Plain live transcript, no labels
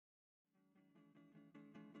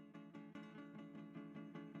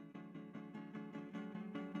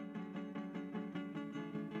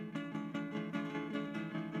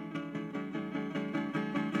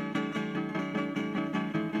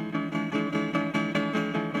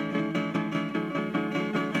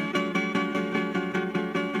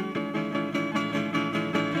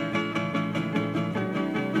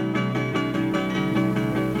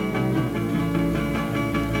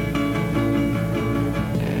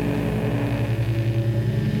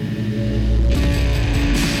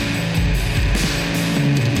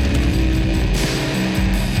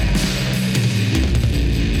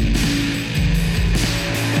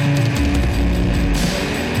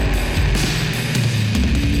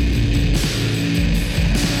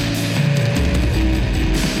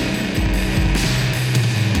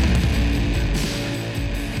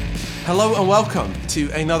Hello and welcome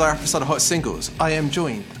to another episode of Hot Singles. I am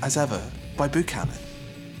joined, as ever, by Buchanan.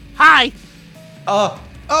 Hi!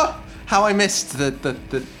 How I missed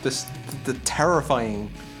the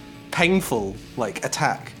terrifying, painful,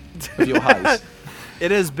 attack of your highs.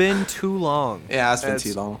 It has been too long. It has been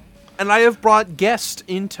too long. And I have brought guest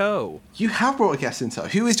in tow. You have brought a guest in tow.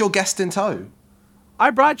 Who is your guest in tow?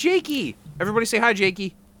 I brought Jakey. Everybody say hi,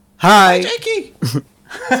 Jakey. Hi. Jakey!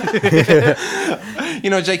 You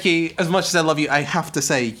know, Jakey, as much as I love you, I have to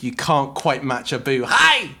say you can't quite match a Boo.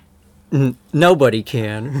 Hi! Nobody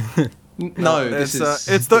can. No, it's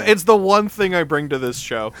the one thing I bring to this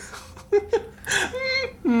show.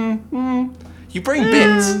 You bring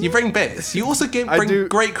bits. You bring bits. You also bring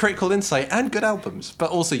great critical insight and good albums, but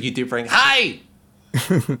also you do bring hi.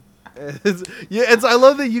 I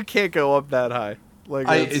love that you can't go up that high.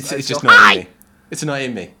 It's just not in me. It's not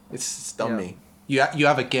in me. It's on me. You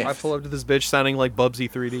have a gift. I pull up to this bitch sounding like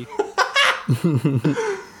Bubsy 3D.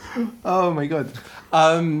 Oh my god.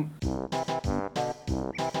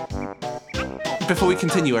 Before we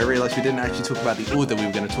continue, I realised we didn't actually talk about the order we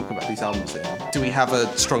were going to talk about these albums in. Do we have a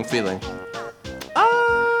strong feeling?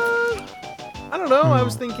 I don't know. I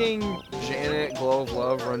was thinking Janet, Glow of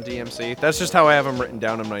Love, Run DMC. That's just how I have them written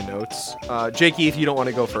down in my notes. Jakey, if you don't want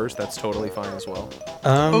to go first, that's totally fine as well.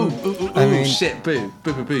 Shit, boo.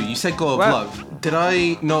 You said Glow of Love. Did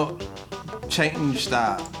I not change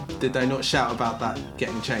that? Did I not shout about that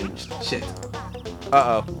getting changed? Shit.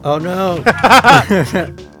 Uh-oh. Oh no.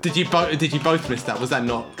 Did you both miss that? Was that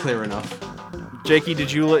not clear enough? Jakey,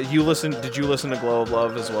 did you listen to Glow of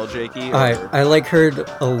Love as well, Jakey? I heard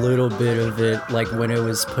a little bit of it when it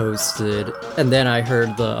was posted, and then I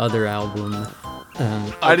heard the other album.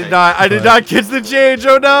 I did not catch the change.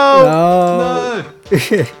 Oh no!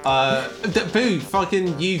 No. Boo!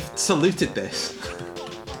 Fucking you saluted this.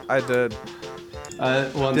 I did.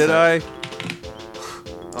 Did I?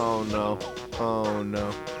 Oh no!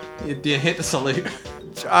 You hit the salute.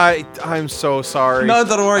 I'm so sorry. No,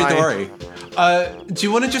 don't worry. Do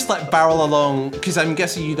you want to just barrel along? Because I'm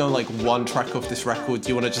guessing you know one track of this record. Do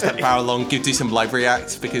you want to just barrel along, do some live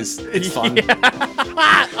reacts because it's fun?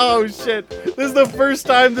 Yeah. Oh shit! This is the first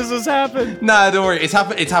time this has happened. Nah, don't worry. It's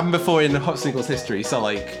happened before in Hot Singles history. So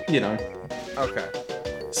Okay.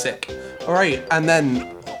 Sick. All right, and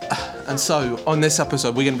so on this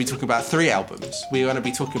episode we're going to be talking about 3 albums. We're going to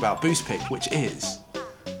be talking about Boo's pick, which is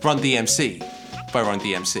Run DMC by Run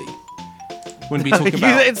DMC. We're going to be talking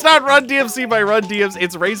about... It's not Run DMC by Run DMC,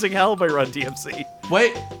 it's Raising Hell by Run DMC.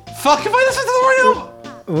 Wait, fuck, have I listened to the right album?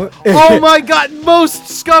 Oh my god, most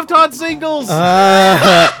scuffed hot singles!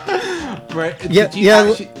 Right, yeah,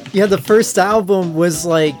 the first album was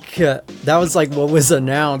that was what was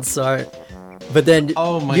announced, but then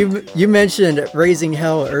you mentioned Raising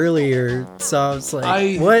Hell earlier, so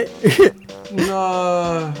I was what?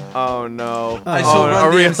 No. Oh no. I saw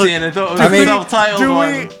Run DMC and I thought it was a self-titled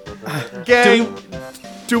one. Gang,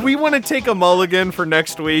 do we want to take a mulligan for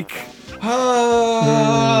next week?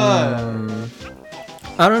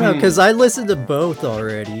 I don't know, because I listened to both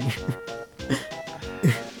already.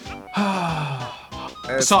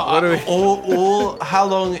 So, how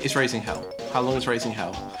long is Raising Hell? How long is Raising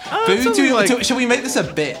Hell? Should we make this a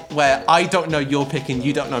bit where I don't know your pick and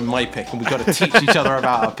you don't know my pick, and we've got to teach each other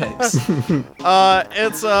about our picks?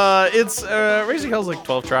 It's Raising Hell's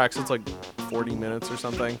 12 tracks. It's 40 minutes or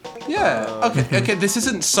something. Yeah. Okay. This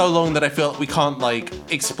isn't so long that I feel like we can't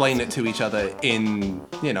explain it to each other in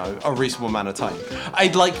a reasonable amount of time.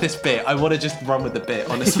 I'd like this bit. I want to just run with the bit.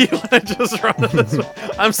 Honestly, you want to just run with this?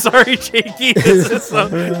 I'm sorry, Jakey. This is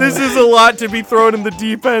a lot to be thrown in the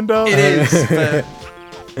deep end of. It is. But,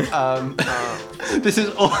 this is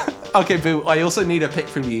all. Okay, Boo. I also need a pick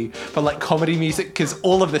from you for comedy music because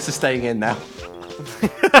all of this is staying in now.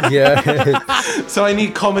 Yeah. So I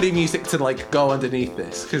need comedy music to go underneath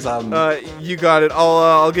this because you got it.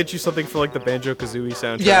 I'll get you something for the Banjo-Kazooie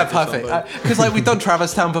soundtrack. Yeah, perfect. Because we've done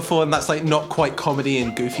Travis Town before and that's not quite comedy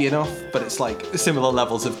and goofy enough, but it's similar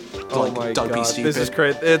levels of don't be stupid. This is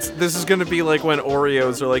great. This is gonna be when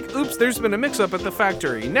Oreos are oops, there's been a mix-up at the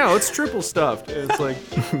factory. Now it's triple stuffed. It's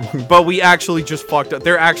but we actually just fucked up.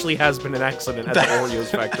 There actually has been an accident at the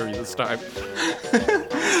Oreos factory this time.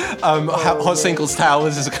 Hot Singles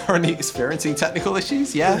Towers is currently experiencing technical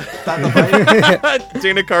issues. Yeah, that's right.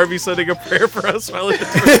 Dana Carvey sending a prayer for us while it's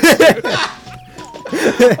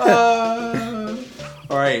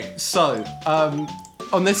all right, so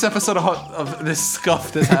on this episode of this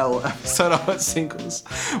scuffed as hell episode of Hot Singles,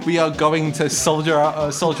 we are going to soldier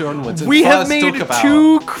onwards. We have made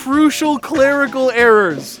 2 crucial clerical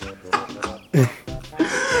errors.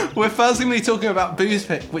 We're first going to be talking about Boo's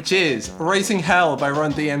pick, which is Raising Hell by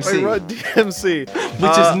Run DMC. By Run DMC.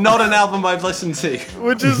 Which is not an album I've listened to.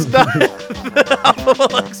 Which is not the album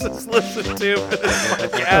Alexis listened to for this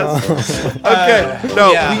podcast. Okay,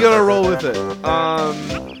 we gotta roll with it.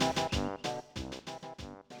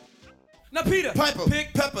 Now Peter, Piper,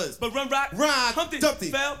 pick peppers, but run rock, rhyme, Humpty,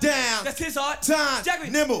 Dumpty, fell down. That's his heart. Time, Jackie,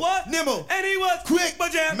 nimble, what? Nimble, and he was quick,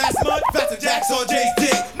 but jam, mass mud, faster, Jacks on Jay's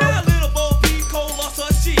dick. Now little Bo Peep, Cole lost her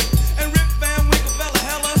sheep, and Rip Van Winkle fell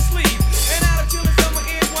hella asleep. And out of chilling summer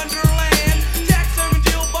in Wonderland, Jack serving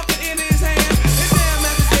Jill bucket in his hand. And damn,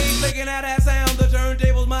 Master Jay's making out that sound. The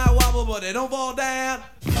turntables might wobble, but they don't fall down.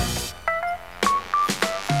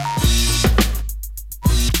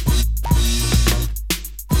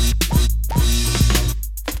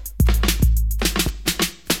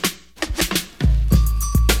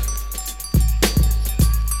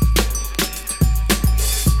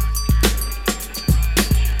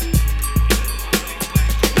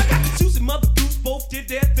 Did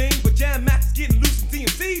their thing, but Jam Max is getting loose and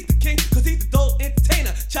DMC's the king, cause he's the adult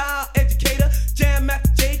entertainer, child educator, Jam Max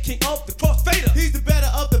J, king of the crossfader. He's the better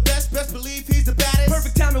of the best believe he's the baddest.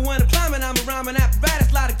 Perfect timing when I'm climbing, I'm a rhyming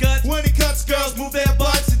apparatus, lot of guts. When he cuts, girls move their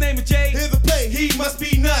butts. His name is Jay, hear the play, he must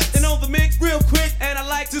be nuts. And on the mix, real quick, and I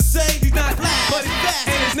like to say, he's not black, but he's fast,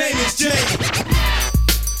 and his name is Jay.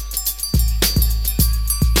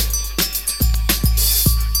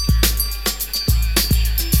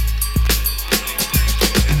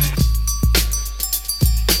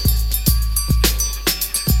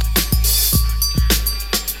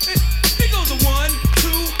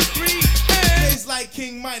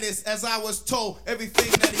 King Midas, as I was told, everything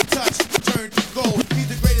that he touched turned to gold. He's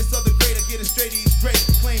the greatest of the great, I get it straight, he's great.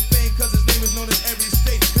 Claim fame cause his name is known as every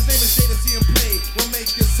state. His name is Jay, to see him play will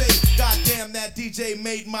make you say, God damn, that DJ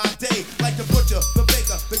made my day. Like the butcher, the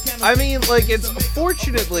baker, the candle. I mean, like, it's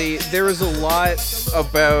fortunately there is a lot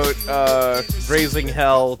about Raising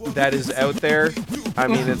Hell that is out there. I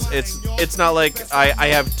mean, it's not like I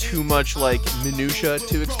have too much like minutia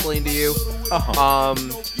to explain to you.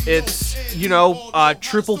 It's, you know,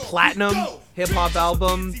 triple platinum hip hop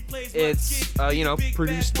album. It's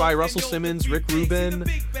produced by Russell Simmons, Rick Rubin,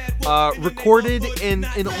 recorded in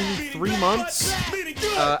only 3 months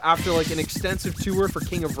after like an extensive tour for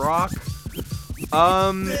King of Rock.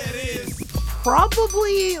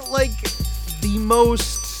 Probably like the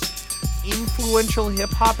most influential hip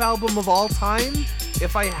hop album of all time,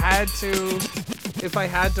 if I had to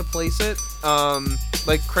place it.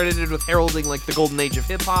 Like credited with heralding like the golden age of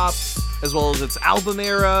hip hop, as well as its album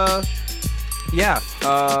era. Yeah.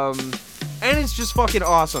 And it's just fucking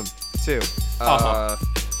awesome too.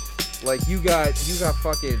 Like you got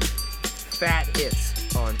fucking fat hits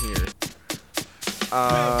on here.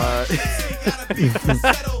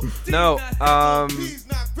 No.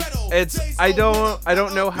 It's I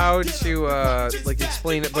don't know how to like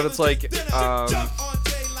explain it, but it's like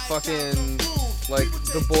fucking like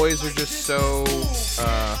the boys are just so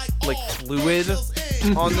like fluid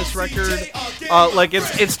on this record. Like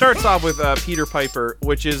it starts off with Peter Piper,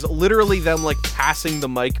 which is literally them like passing the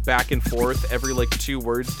mic back and forth every like 2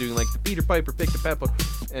 words, doing like the Peter Piper pick the pepper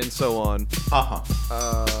and so on.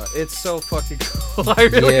 It's so fucking cool. I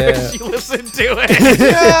really wish you listened to it.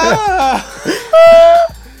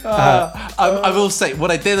 I will say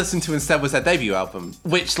what I did listen to instead was their debut album,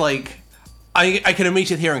 which like I can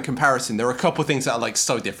immediately hear in comparison. There are a couple of things that are like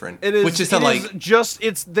so different. It is, which is that like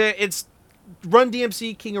it's Run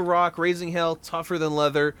DMC, King of Rock, Raising Hell, Tougher Than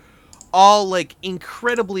Leather, all like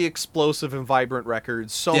incredibly explosive and vibrant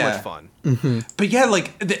records. So much fun. Mm-hmm. But yeah,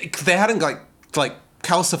 like they hadn't like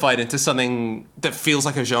calcified into something that feels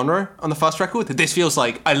like a genre on the first record. This feels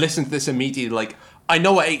like I listened to this immediately. Like I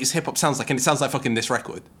know what 80s hip hop sounds like, and it sounds like fucking this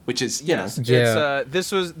record, which is It's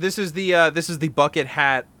this is the bucket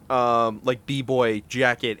hat like b-boy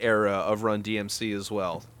jacket era of Run DMC as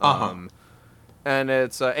well. And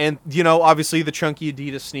it's and you know obviously the chunky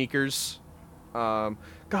Adidas sneakers. My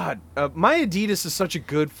Adidas is such a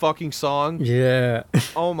good fucking song. Yeah.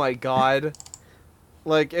 Oh my god.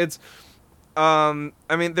 Like it's I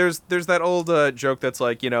mean there's that old joke that's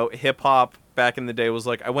like, you know, hip hop back in the day was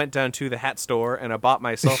like, I went down to the hat store and I bought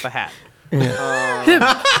myself a hat.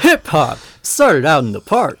 Hip hop started out in the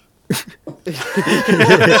park.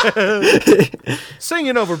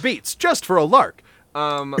 Singing over beats just for a lark.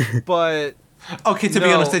 But okay, to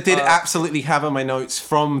be honest, I did absolutely have in my notes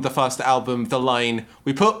from the first album the line,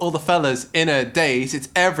 "We put all the fellas in a daze. It's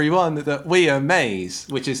everyone that we amaze,"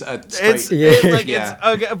 which is a straight.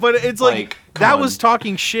 But it's like that was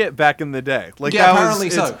talking shit back in the day. Like yeah,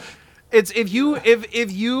 apparently so. It's if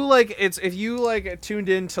you like tuned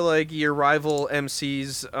into like your rival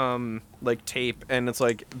MC's like tape, and it's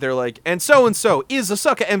like they're like, and so is a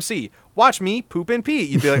sucker MC. Watch me poop and pee.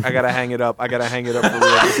 You'd be like, I gotta hang it up. For real.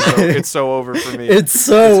 It's so over for me. It's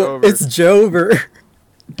Jover.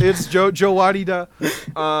 It's Joe Wadida.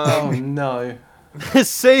 Oh no.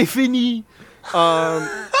 C'est fini.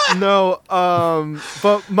 No,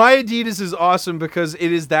 but my Adidas is awesome because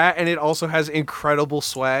it is that, and it also has incredible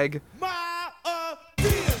swag. My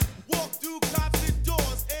Adidas walk through cops and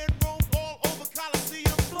doors and roam all over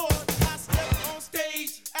Coliseum floors. I stepped on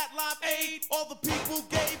stage at Live Aid, all the people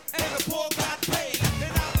gave and the poor got paid.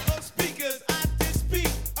 And out of speakers, I did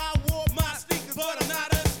speak. I wore my sneakers, but I'm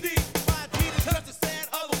not a sneak. My Adidas touched the sand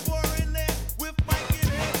of a foreign land with Mike in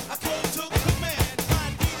hand. I took command. My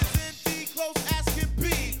Adidas in the close as can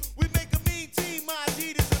be. We make a mean team, my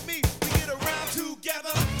Adidas and me. We get around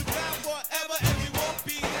together, we're down forever, and we won't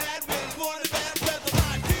be had with more than bad weather.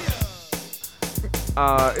 My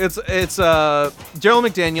Adidas. It's Gerald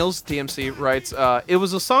McDaniels, DMC, writes, it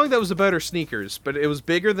was a song that was about our sneakers, but it was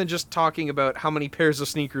bigger than just talking about how many pairs of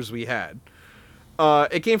sneakers we had.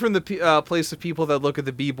 It came from the place of people that look at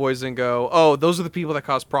the B-boys and go, oh, those are the people that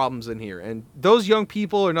cause problems in here. And those young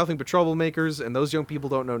people are nothing but troublemakers, and those young people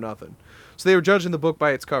don't know nothing. So they were judging the book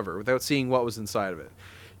by its cover without seeing what was inside of it.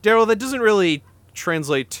 Daryl, that doesn't really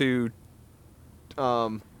translate to,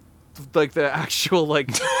 like, the actual, like,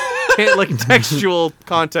 textual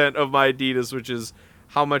content of my Adidas, which is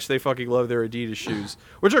how much they fucking love their Adidas shoes,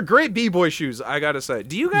 which are great B-boy shoes, I gotta say.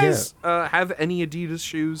 Do you guys have any Adidas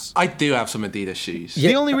shoes? I do have some Adidas shoes.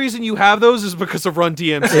 The only reason you have those is because of Run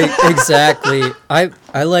DMC. Exactly. I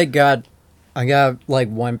got like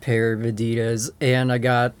one pair of Adidas, and I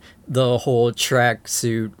got the whole track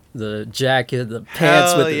suit, the jacket, the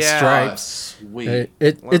pants with the stripes. Sweet.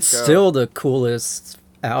 It's still the coolest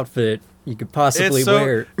outfit you could possibly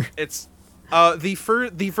wear. It's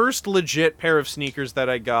the first legit pair of sneakers that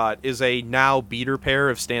I got is a now beater pair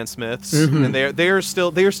of Stan Smiths, and they are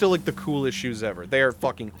still like the coolest shoes ever. They are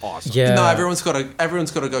fucking awesome. Yeah. No, everyone's got to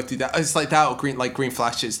go through that. It's like that or green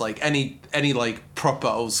flashes, like any like proper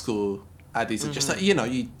old school Adidas are just like,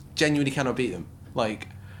 you genuinely cannot beat them. Like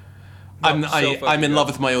I'm in love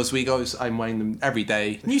with my Oswegos. I'm wearing them every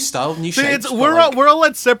day. New style, new shapes. We're all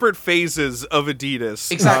at separate phases of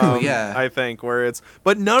Adidas. Exactly. Yeah. I think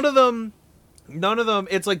but none of them.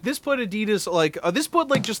 It's like this put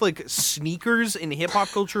Adidas just like sneakers in hip hop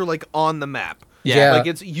culture like on the map. Yeah. Like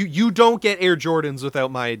it's you don't get Air Jordans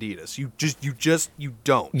without my Adidas. You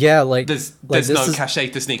don't. Yeah, like there's no cachet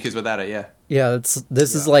to sneakers without it. Yeah. Yeah,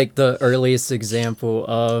 this is like the earliest example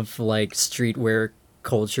of like streetwear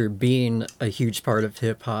culture being a huge part of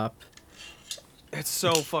hip hop. It's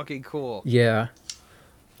so fucking cool. Yeah.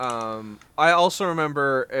 I also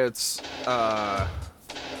remember it's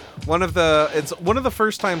one of the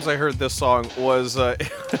first times I heard this song was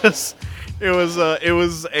it was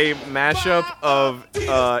a mashup of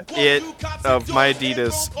my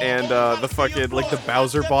Adidas and the fucking like the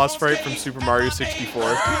Bowser boss fight from Super Mario 64.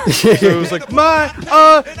 So it was like my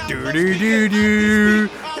do do do do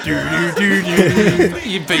do do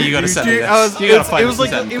do. But you gotta send me this.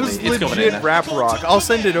 It was legit rap rock. I'll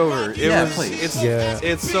send it over. Please.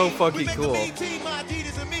 It's so fucking cool.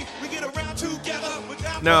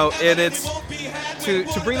 No, and it's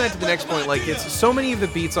to bring that to the next point. Like, it's so many of the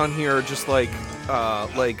beats on here are just like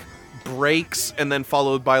breaks and then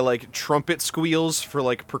followed by like trumpet squeals for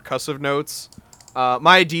like percussive notes.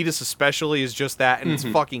 My Adidas especially is just that, and it's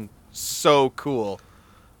fucking so cool.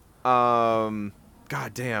 God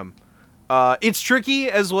damn. It's tricky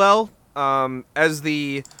as well. As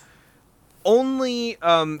the only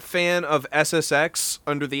fan of SSX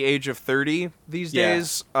under the age of 30 these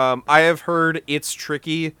days, I have heard It's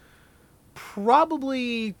Tricky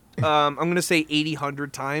probably I'm gonna say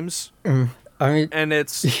 80-100 times. I mean, and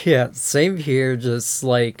it's same here. Just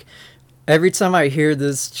like every time I hear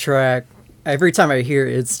this track, every time I hear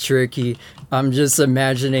It's Tricky, I'm just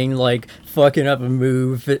imagining like fucking up a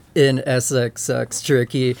move in SXX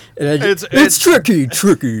Tricky, and it's tricky.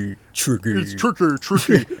 It's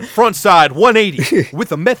tricky. Front side 180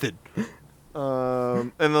 with a method.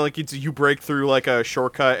 And then like you break through like a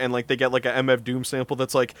shortcut, and like they get like a MF Doom sample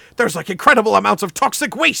that's like, there's like incredible amounts of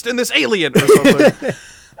toxic waste in this alien or something.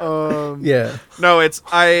 No, what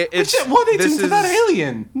are they doing to that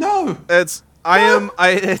alien? No,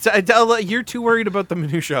 you're too worried about the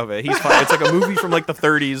minutia of it. He's fine. It's like a movie from like the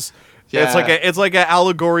 30s. Yeah. It's like an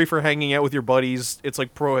allegory for hanging out with your buddies. It's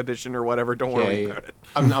like Prohibition or whatever. Don't worry about it.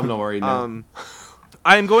 I'm not worried now.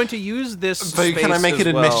 I'm going to use this. But can I make an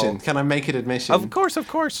admission? Well. Can I make an admission? Of course.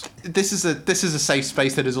 This is a safe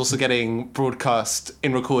space that is also getting broadcast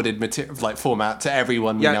in recorded format to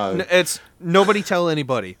everyone we know. It's nobody tell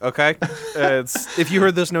anybody. Okay, it's if you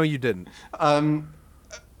heard this, no, you didn't.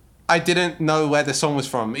 I didn't know where the song was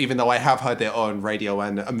from, even though I have heard it on radio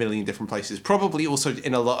and a million different places. Probably also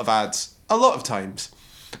in a lot of ads, a lot of times.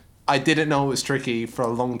 I didn't know it was Tricky for a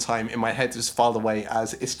long time. In my head, it was filed away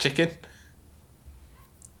as It's Chicken.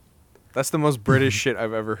 That's the most British shit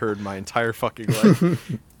I've ever heard in my entire fucking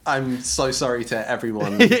life. I'm so sorry to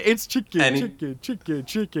everyone. It's chicken.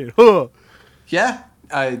 Huh. Yeah,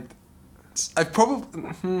 I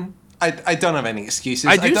probably... I don't have any excuses.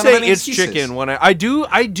 I do say it's chicken when I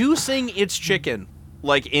do sing it's chicken,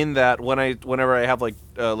 like in that whenever I have like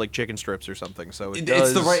chicken strips or something. So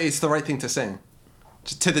it's the right thing to sing,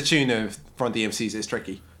 to the tune of Run DMC's It's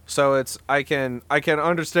Tricky. So I can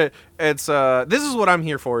understand. It's this is what I'm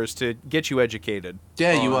here for, is to get you educated.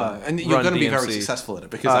 Yeah, you are, and you're going to be very successful at it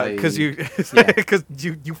because you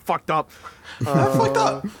fucked up. I fucked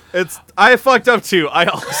up. I fucked up too. I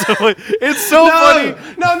also. It's so funny.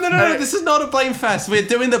 No. This is not a blame fest. We're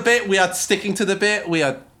doing the bit. We are sticking to the bit. We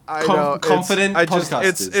are confident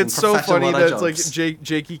podcasters. It's so funny that it's like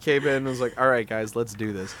Jakey came in and was like, "All right, guys, let's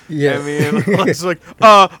do this." Yeah. I mean, it's like,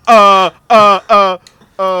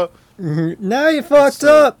 Now you fucked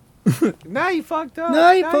up. Now you fucked up.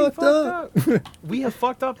 Now you fucked up. We have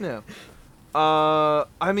fucked up now.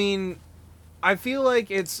 I mean, I feel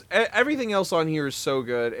like it's everything else on here is so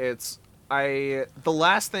good. The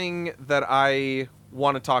last thing that I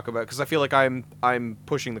want to talk about, because I feel like I'm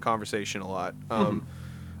pushing the conversation a lot.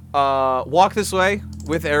 Walk This Way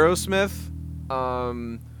with Aerosmith.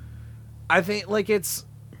 I think like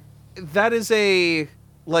that is a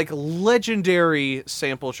like legendary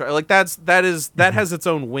sample track. Like that has its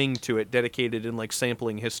own wing to it, dedicated in like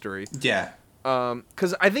sampling history. Yeah.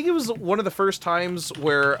 Because I think it was one of the first times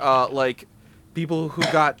where like people who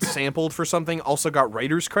got sampled for something also got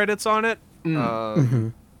writers' credits on it.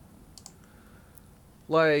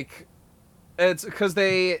 Like it's because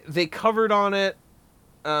they covered on it.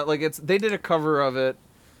 They did a cover of it,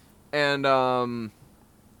 and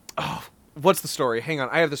what's the story? Hang on,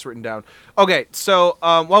 I have this written down. Okay, so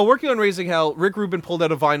while working on Raising Hell, Rick Rubin pulled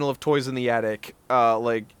out a vinyl of Toys in the Attic,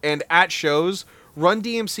 and at shows, Run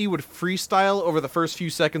DMC would freestyle over the first few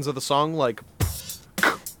seconds of the song, like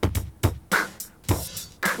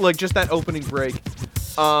just that opening break.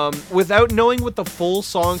 Without knowing what the full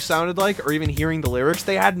song sounded like or even hearing the lyrics,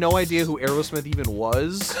 they had no idea who Aerosmith even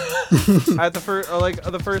was at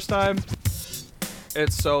the first time.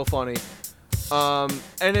 It's so funny.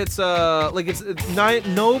 And it's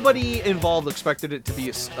nobody involved expected it to be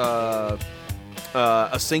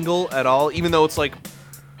a single at all, even though it's like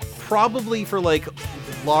probably for like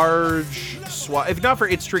large swath. If not for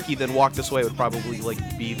It's Tricky, then Walk This Way would probably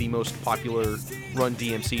like be the most popular Run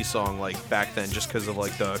DMC song like back then, just because of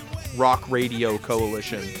like the rock radio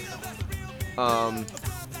coalition.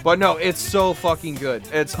 But no, it's so fucking good.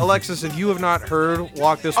 It's Alexis. If you have not heard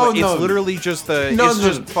Walk This Way, it's literally just the.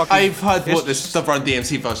 Just fucking. I've heard the Run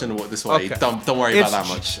DMC version of Walk This Way. Okay. Don't worry about that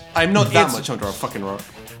much. I'm not that much under a fucking rock.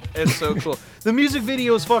 It's so cool. The music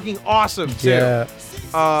video is fucking awesome too. Yeah.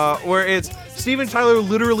 Where it's Steven Tyler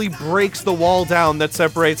literally breaks the wall down that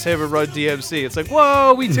separates him and Run DMC. It's like,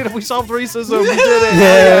 whoa, we did it. We solved racism. We did it.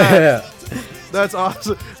 Yeah. That's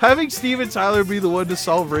awesome. Having Steven Tyler be the one to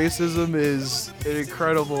solve racism is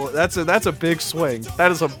incredible. That's a big swing.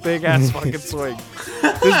 That is a big ass fucking swing.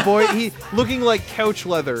 This boy, he looking like couch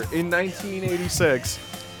leather in 1986.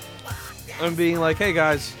 I'm being like, hey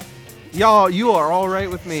guys, y'all, you are all right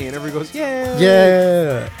with me, and everybody goes, yeah.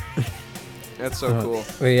 Yeah. That's so cool.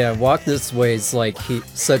 But yeah, Walk This Way is like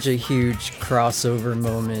such a huge crossover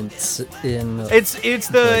moment in. It's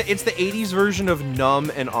the 80s version of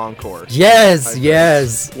Numb and Encore. Yes,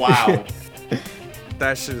 yes. Wow.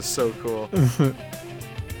 That shit is so cool.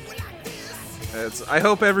 I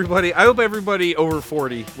hope everybody over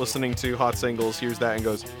 40 listening to Hot Singles hears that and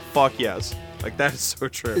goes, fuck yes. Like, that is so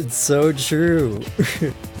true. It's so true.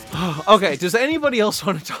 Okay, does anybody else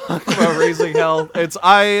want to talk about Raising Hell?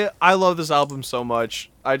 I love this album so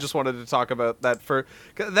much. I just wanted to talk about that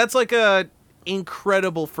that's like a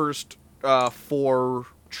incredible first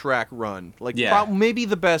 4-track run. Like, maybe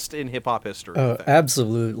the best in hip hop history. Oh,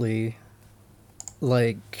 absolutely.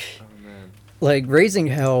 Like Raising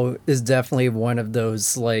Hell is definitely one of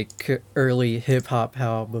those like early hip hop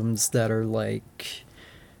albums that are like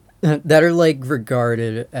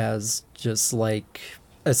regarded as just like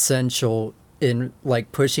essential in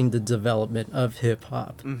like pushing the development of hip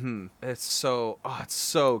hop. Mm-hmm. It's so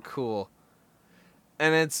cool.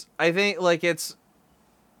 I think like it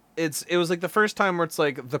was like the first time where it's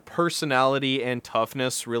like the personality and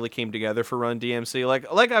toughness really came together for Run DMC.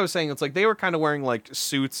 Like I was saying, it's like they were kind of wearing like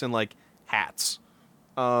suits and like hats.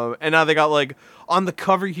 And now they got like on the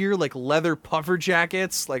cover here like leather puffer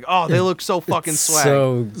jackets. Like, oh, they look so fucking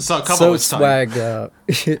swag. So swagged out.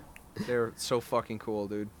 They're so fucking cool,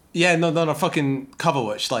 dude. Yeah, no, fucking cover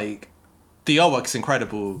watch. Like, the artwork's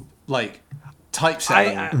incredible. Like,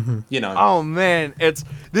 typesetting, you know. Oh man, it's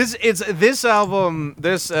this album.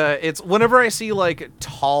 It's whenever I see like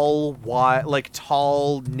tall,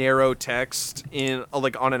 narrow text in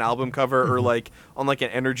like on an album cover or like on like an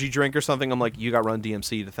energy drink or something, I'm like, you got Run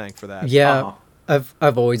DMC to thank for that. Yeah,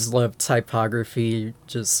 I've always loved typography,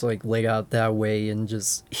 just like laid out that way and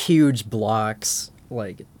just huge blocks.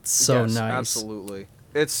 Like, it's so nice. Absolutely,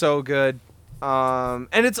 it's so good. And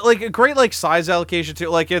it's like a great like size allocation too.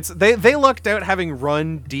 Like they lucked out having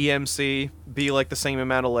Run DMC be like the same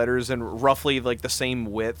amount of letters and roughly like the same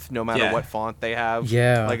width no matter what font they have.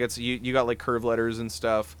 Yeah. Like it's you got like curved letters and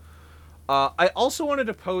stuff. I also wanted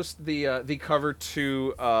to post the cover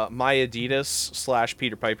to my Adidas /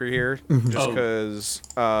 Peter Piper here just because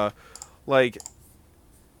like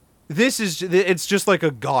it's just like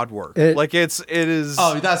a god work. It is.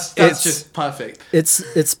 Oh, that's just perfect.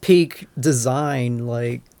 It's peak design.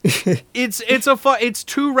 Like it's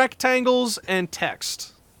two rectangles and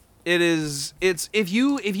text. It's if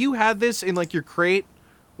you had this in like your crate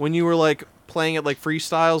when you were like playing it like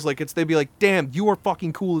freestyles, like they'd be like, damn, you are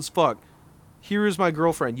fucking cool as fuck. Here is my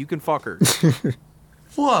girlfriend. You can fuck her.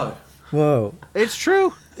 Whoa. It's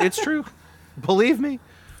true. Believe me.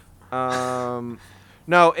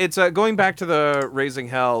 No, it's going back to the Raising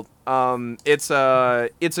Hell. It's a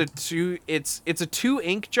 2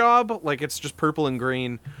 ink job, like it's just purple and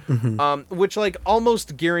green, which like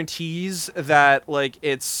almost guarantees that like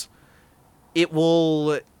it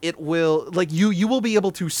will like you will be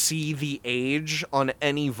able to see the age on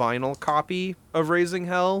any vinyl copy of Raising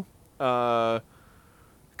Hell. Because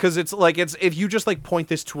it's if you just like point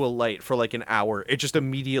this to a light for like an hour, it just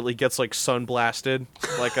immediately gets like sunblasted,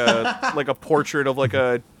 like a portrait of like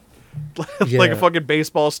a like a fucking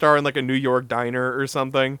baseball star in like a New York diner or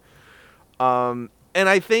something. And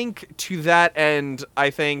I think to that end, I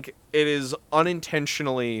think it is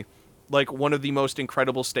unintentionally like one of the most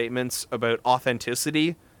incredible statements about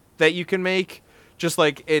authenticity that you can make. Just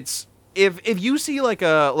like it's. If you see like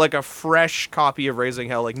a fresh copy of Raising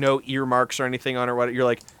Hell, like no earmarks or anything on it, what you're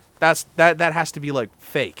like, that has to be like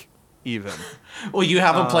fake, even. Well, you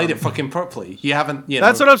haven't played it fucking properly. You haven't. You know.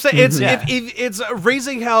 That's what I'm saying. It's it's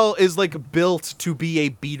Raising Hell is like built to be a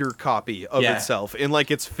beater copy of itself in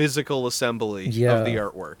like its physical assembly of the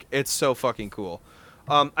artwork. It's so fucking cool.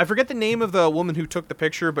 I forget the name of the woman who took the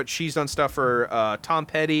picture, but she's done stuff for Tom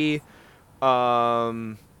Petty.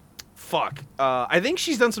 I think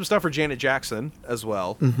she's done some stuff for Janet Jackson as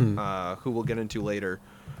well, who we'll get into later.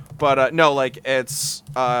 But no, like it's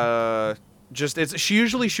she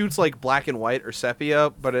usually shoots like black and white or sepia,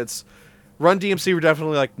 but it's Run DMC were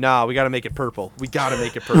definitely like, nah, we got to make it purple. We got to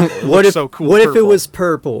make it purple. What if so cool? What if it was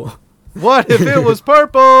purple? What if it was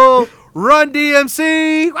purple? Run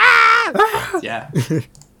DMC! Ah! Yeah.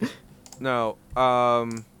 No.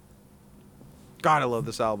 God, I love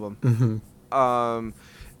this album. I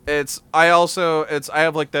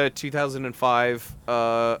have like the 2005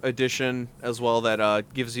 edition as well that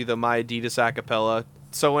gives you the My Adidas acapella.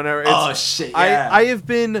 So whenever I have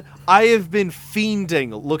been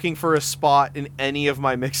fiending looking for a spot in any of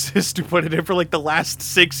my mixes to put it in for like the last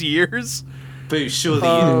 6 years. But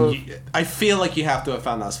surely I feel like you have to have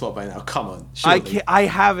found that spot by now. Come on. Surely. I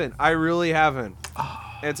haven't. I really haven't.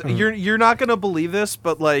 You're not gonna believe this,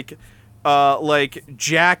 but like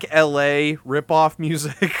Jack LA ripoff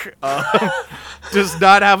music does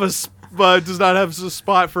not have a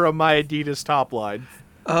spot for a My Adidas top line.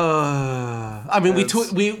 I mean,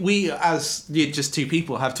 we as just two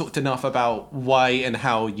people have talked enough about why and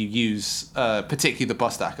how you use particularly the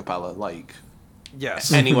bust acapella, like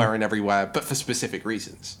anywhere and everywhere, but for specific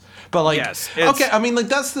reasons. But like, okay, I mean, like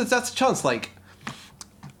that's a chance. Like,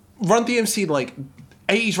 Run DMC, like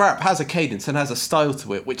 80s rap has a cadence and has a style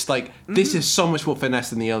to it, which like this is so much more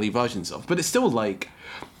finesse than the early versions of. But it's still like,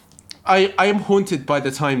 I am haunted by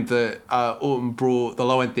the time that Autumn brought the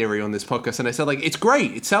Low End Theory on this podcast, and I said like, it's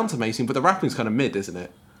great, it sounds amazing, but the rapping's kind of mid, isn't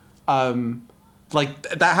it? Like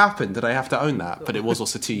that happened, and I have to own that. But it was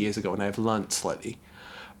also 2 years ago, and I have learnt slightly.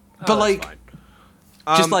 But like,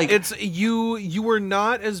 just like it's you were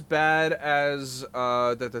not as bad as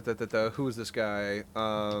who is this guy?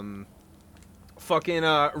 Fucking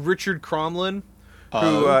Richard Cromlin,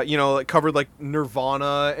 who like covered like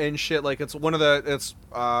Nirvana and shit. Like it's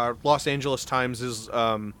Los Angeles Times'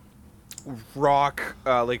 rock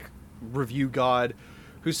like review god,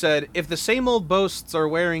 who said, if the same old boasts are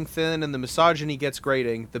wearing thin and the misogyny gets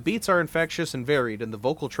grating, the beats are infectious and varied, and the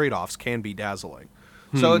vocal trade-offs can be dazzling.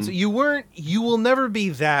 So you will never be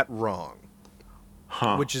that wrong,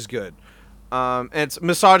 which is good. And it's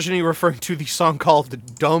misogyny referring to the song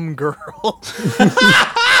called "Dumb Girl."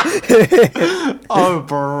 Oh,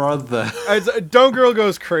 brother. Dumb Girl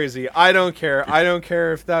goes crazy. I don't care. I don't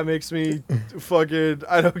care if that makes me fucking...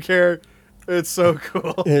 I don't care. It's so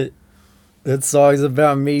cool. That song's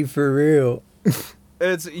about me for real.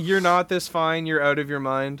 It's, you're not this fine, you're out of your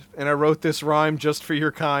mind. And I wrote this rhyme just for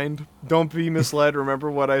your kind. Don't be misled, remember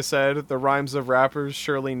what I said. The rhymes of rappers,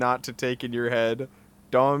 surely not to take in your head.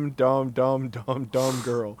 Dumb, dumb, dumb, dumb, dumb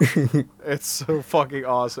girl. It's so fucking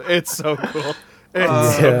awesome. It's so cool.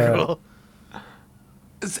 It's so cool.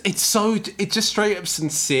 It's just straight up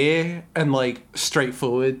sincere and like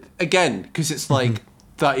straightforward. Again, because it's like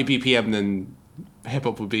 30 BPM than hip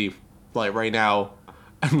hop would be like right now,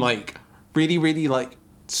 and like really, really like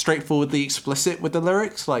straightforwardly explicit with the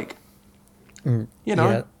lyrics. Like, like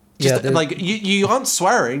you aren't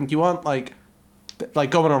swearing, you aren't like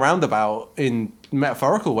going around about in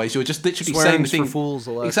metaphorical ways. You're just literally saying the thing. For fools,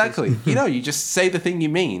 Alexis. Exactly. You just say the thing you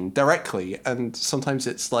mean directly, and sometimes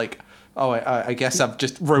it's like, oh, I guess I've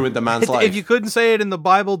just ruined the man's life. If you couldn't say it in the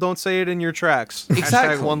Bible, don't say it in your tracks.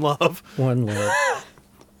 Exactly. Hashtag one love. One love.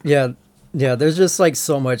 Yeah, there's just like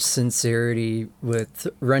so much sincerity with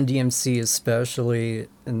Run DMC, especially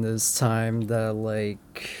in this time, that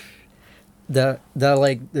like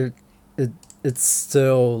it's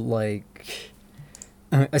still like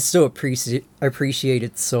I still appreciate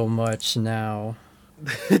it so much now.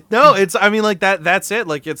 No, it's, I mean, like that's it.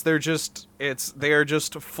 Like they are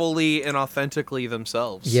just fully and authentically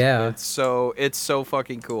themselves. Yeah. It's so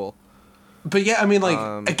fucking cool. But yeah, I mean,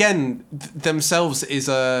 like, again, themselves is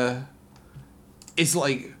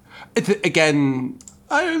like, again,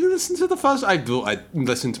 I listened to the first, I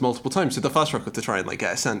listened multiple times to the first record to try and like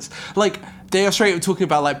get a sense. Like, they are straight up talking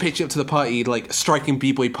about like pitching up to the party, like striking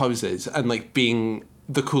b-boy poses and like being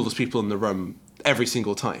the coolest people in the room every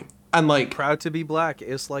single time. And like, proud to be black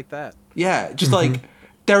is like that. Yeah, just like,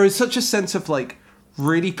 there is such a sense of like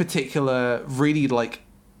really particular, really like,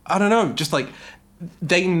 I don't know, just like,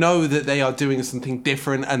 they know that they are doing something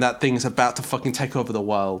different and that thing's about to fucking take over the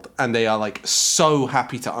world, and they are like so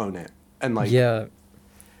happy to own it. And like, yeah,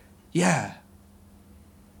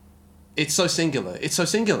 it's so singular.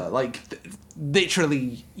 Like,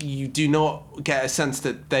 literally, you do not get a sense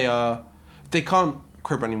that they can't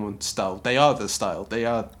crib anyone's style. They are the style. They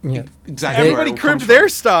are exactly. Everybody cribbed their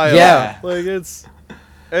style. Yeah, like it's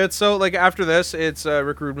so like after this, it's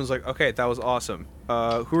Rick Rubin's like, okay, that was awesome.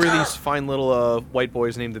 Who are these fine little white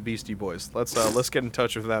boys named the Beastie Boys? Let's get in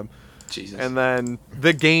touch with them. Jesus. And then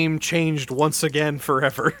the game changed once again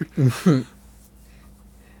forever.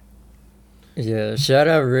 Yeah, shout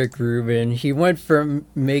out Rick Rubin. He went from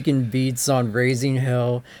making beats on Raising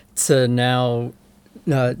Hell to now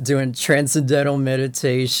doing transcendental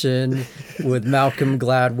meditation with Malcolm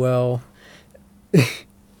Gladwell.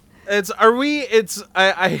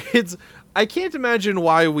 I can't imagine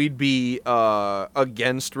why we'd be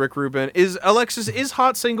against Rick Rubin. Is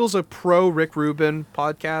Hot Singles a pro Rick Rubin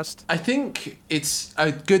podcast? I think it's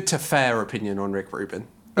a good to fair opinion on Rick Rubin.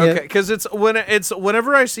 Okay, because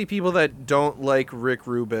whenever I see people that don't like Rick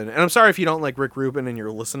Rubin, and I'm sorry if you don't like Rick Rubin and you're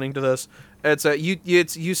listening to this,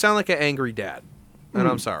 you sound like an angry dad. And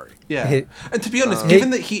I'm sorry. Yeah. And to be honest,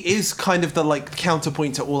 given that he is kind of the like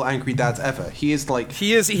counterpoint to all angry dads ever, he is like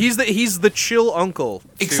he's the chill uncle.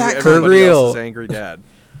 Exactly. To everybody else's angry dad.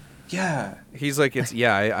 Yeah. He's like,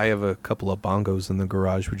 I have a couple of bongos in the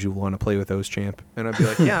garage. Would you want to play with those, champ? And I'd be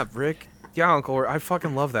like, yeah, Rick. Yeah, Uncle. I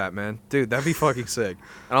fucking love that, man. Dude, that'd be fucking sick.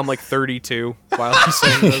 And I'm like 32 while he's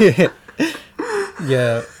saying this.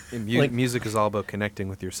 Yeah. Music is all about connecting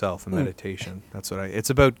with yourself and meditation. That's what it's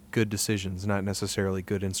about good decisions, not necessarily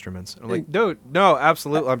good instruments. And I'm like, dude, no,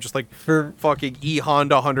 absolutely. I'm just like fucking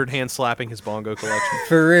Honda 100 hand slapping his bongo collection.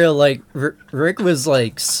 For real, like Rick was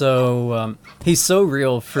like so he's so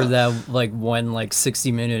real for that like one like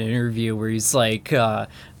 60-minute interview where he's like I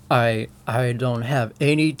don't have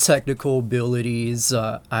any technical abilities.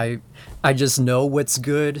 I just know what's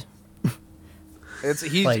good. He's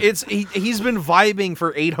been vibing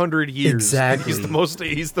for 800 years. Exactly.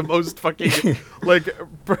 He's the most fucking like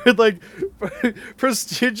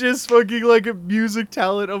prestigious fucking like music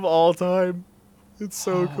talent of all time. It's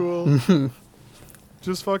so cool.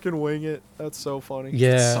 Just fucking wing it. That's so funny.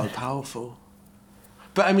 Yeah. It's so powerful.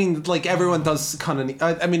 But I mean, like, everyone does kind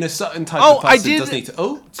of. I mean, a certain type of person does need to.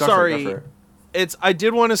 Oh, sorry. Go for it. I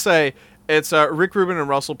did want to say it's Rick Rubin and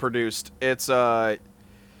Russell produced. It's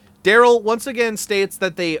Daryl once again states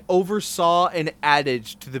that they oversaw and added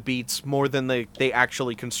to the beats more than they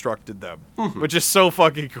actually constructed them, which is so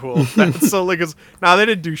fucking cool. That's so like, nah, they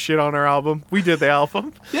didn't do shit on our album. We did the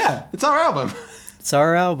album. Yeah, it's our album. It's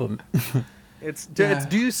our album. Do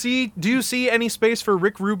you see any space for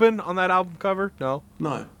Rick Rubin on that album cover? No.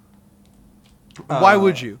 No. Why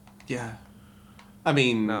would you? Yeah. I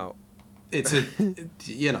mean, no. It's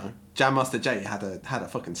Jam Master Jay had a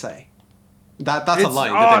fucking say. That's a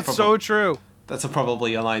line. That it's so true. That's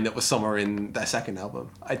probably a line that was somewhere in their second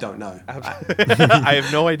album. I don't know. I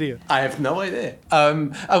have no idea. I have no idea.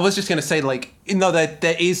 I was just gonna say, like,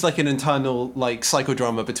 there is like an internal like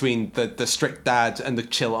psychodrama between the strict dad and the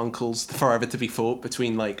chill uncles, forever to be fought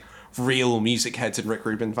between like real music heads and Rick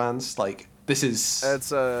Rubin fans. Like, this is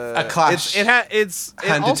a clash. It handed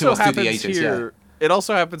to us through the ages. Here. It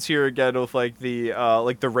also happens here again with like the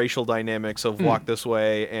racial dynamics of Walk This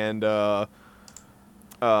Way and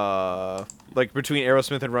like between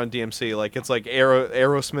Aerosmith and Run DMC. Like, it's like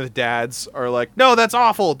Aerosmith dads are like, no, that's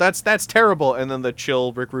awful, that's terrible, and then the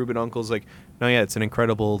chill Rick Rubin uncle's like, no, yeah, it's an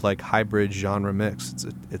incredible like hybrid genre mix.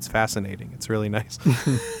 It's fascinating. It's really nice.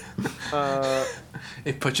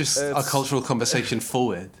 It pushes a cultural conversation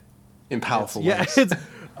forward in powerful ways.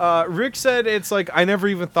 Rick said it's like, I never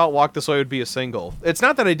even thought Walk This Way would be a single. It's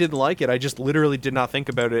not that I didn't like it, I just literally did not think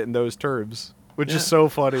about it in those terms, which is so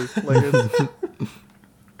funny. Like,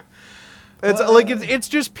 it's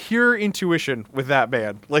just pure intuition with that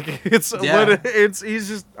man. Like, he's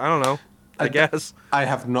just, I don't know, I guess. I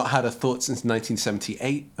have not had a thought since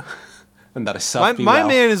 1978. And that is my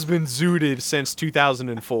man has been zooted since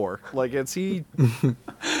 2004. Like, he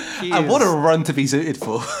what a run to be zooted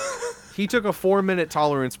for. He took a 4-minute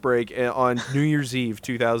tolerance break on New Year's Eve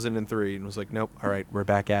 2003 and was like, nope, all right, we're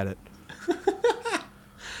back at it.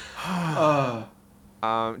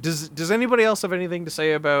 Does anybody else have anything to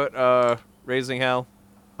say about Raising Hell?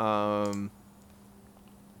 I'm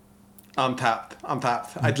tapped.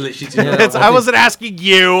 I'd literally do I wasn't asking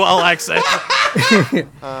you, Alexa.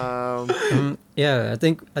 Yeah, I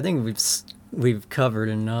think we've covered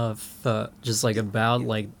enough, just like about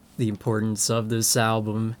like the importance of this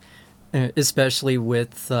album, especially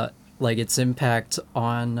with like its impact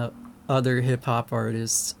on other hip hop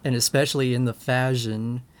artists, and especially in the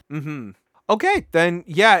fashion. Mm-hmm. Okay, then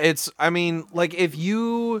yeah, I mean, like, if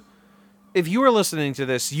you are listening to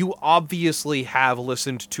this, you obviously have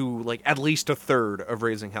listened to like at least a third of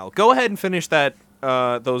Raising Hell. Go ahead and finish that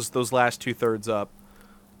those last 2/3 up,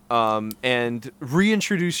 and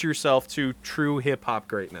reintroduce yourself to true hip hop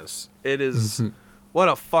greatness. It is what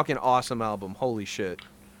a fucking awesome album. Holy shit.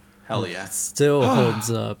 Hell yeah. Still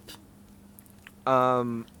holds up.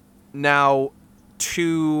 Now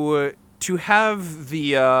to have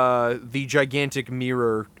the gigantic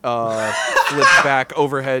mirror flipped back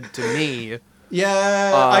overhead to me.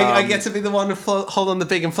 Yeah, I get to be the one holding the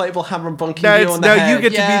big inflatable hammer and bonking you on the head. Now you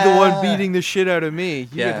get to be the one beating the shit out of me.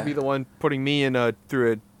 You get to be the one putting me in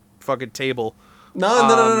through a fucking table.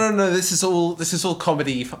 No. This is all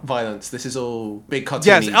comedy violence. This is all big cartoony.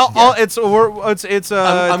 Yes,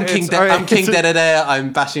 I'm King Dead.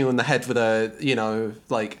 I'm bashing you on the head with a,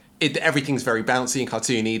 like, everything's very bouncy and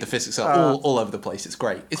cartoony. The physics are all over the place. It's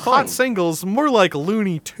great. It's fine. Hot singles, more like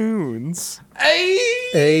Looney Tunes. Hey.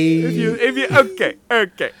 If you okay.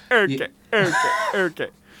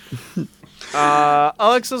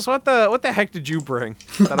 Alexis, what the heck did you bring?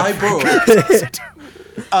 I brought.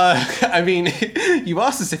 I mean, you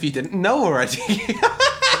asked us if you didn't know already.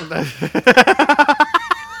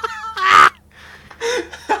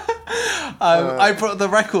 I brought the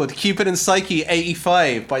record Cupid and Psyche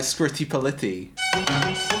 85 by Scritti Politti.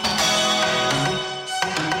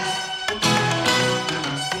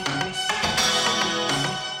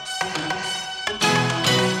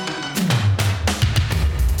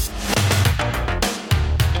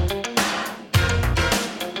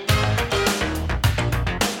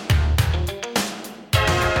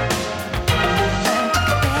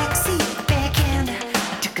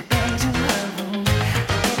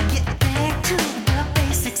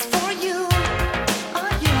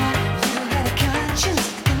 Control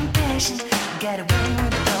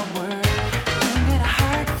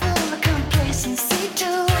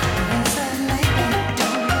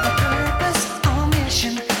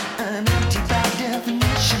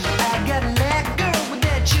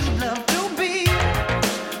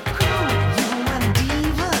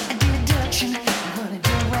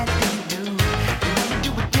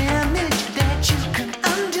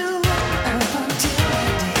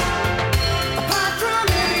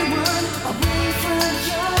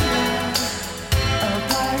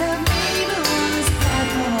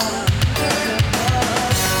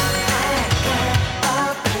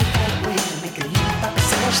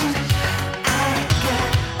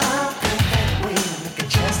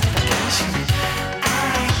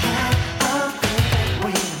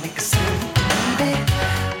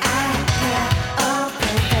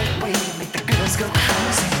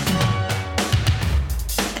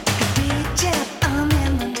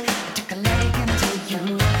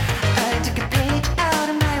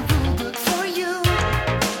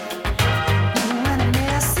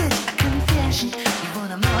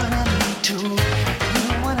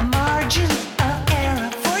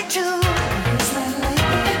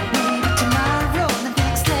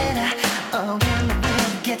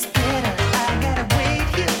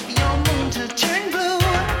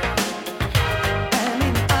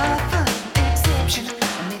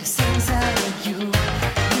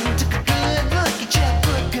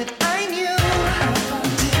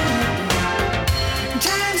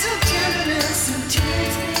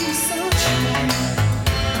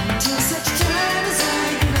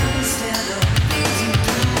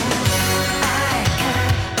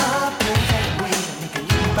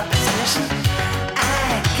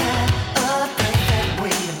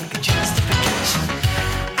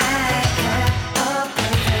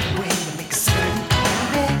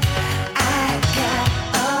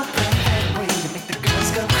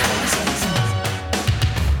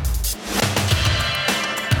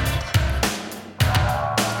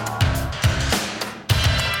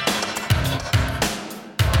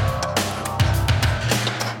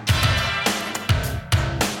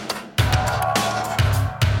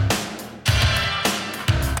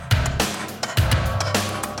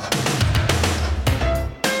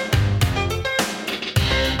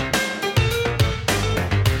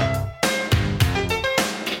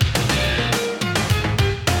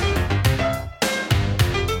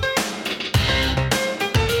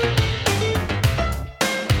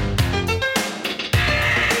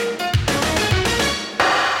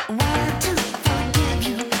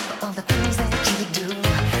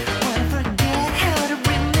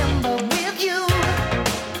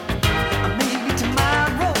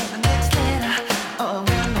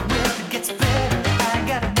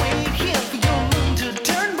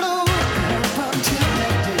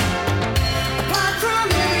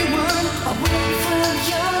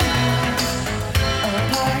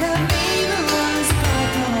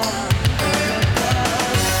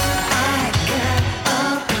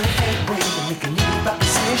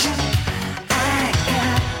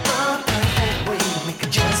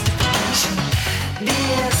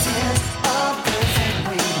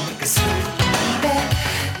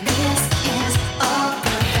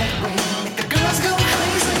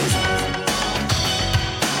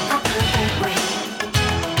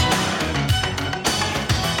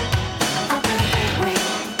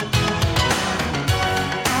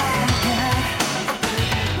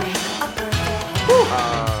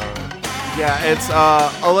Yeah, it's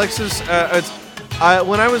Alexis.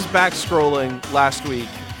 When I was back scrolling last week,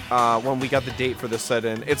 when we got the date for this set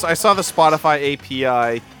in, I saw the Spotify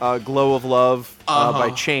API "Glow of Love"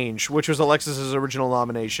 by Change, which was Alexis's original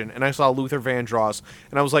nomination, and I saw Luther Vandross,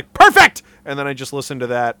 and I was like, perfect. And then I just listened to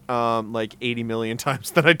that like 80 million times.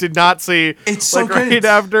 That I did not see. It's so good. Right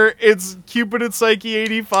after it's Cupid and Psyche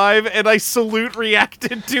 85, and I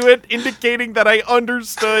reacted to it, indicating that I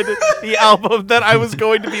understood the album that I was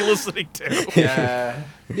going to be listening to.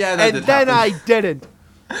 Yeah, and then I didn't.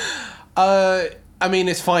 I mean,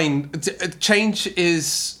 it's fine. Change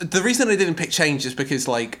is... The reason I didn't pick Change is because,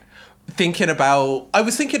 like, I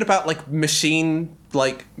was thinking about, like, machine,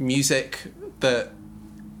 like, music that,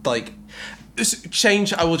 like...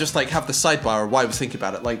 Change, I will just, like, have the sidebar of why I was thinking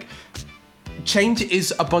about it. Like, Change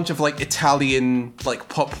is a bunch of, like, Italian, like,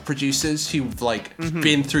 pop producers who've, like,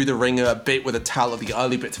 been through the ringer a bit with Italo, the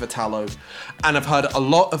early bits of Italo. And I've heard a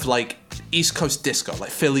lot of, like, East Coast disco, like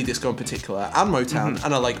Philly disco in particular, and Motown,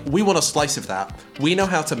 and are like, we want a slice of that. We know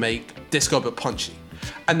how to make disco but punchy.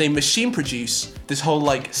 And they machine produce this whole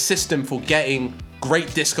like system for getting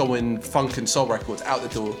great disco and funk and soul records out the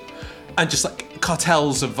door. And just like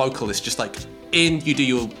cartels of vocalists just like in, you do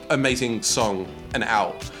your amazing song and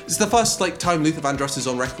out. It's the first like time Luther Vandross is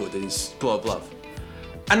on record is Glow of Love.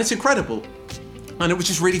 And it's incredible. And it was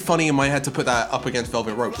just really funny in my head to put that up against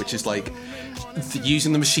Velvet Rope, which is like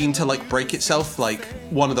using the machine to like break itself. Like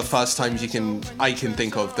one of the first times I can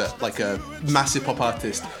think of that like a massive pop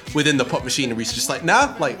artist within the pop machinery is just like,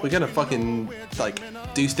 nah, like we're gonna fucking like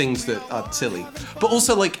do things that are silly. But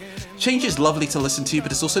also like Change is lovely to listen to,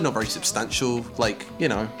 but it's also not very substantial. Like, you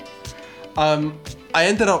know, I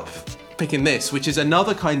ended up picking this, which is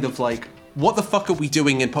another kind of like, what the fuck are we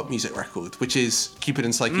doing in pop music record, which is Cupid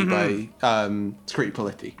and Psyche by Scritti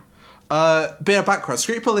Politti. Bit of background,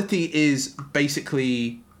 Scritti Politti is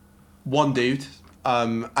basically one dude,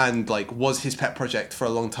 and like was his pet project for a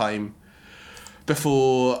long time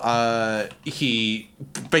before he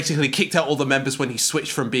basically kicked out all the members when he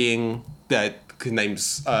switched from being his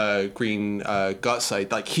name's Green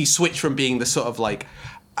Gutside. Like he switched from being the sort of like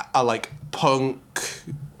like punk,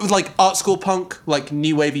 like art school punk, like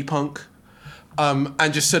new wavy punk.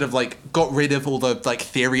 And just sort of like got rid of all the like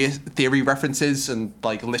theory references and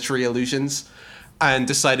like literary allusions, and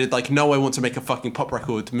decided like, no, I want to make a fucking pop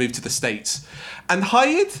record, move to the States, and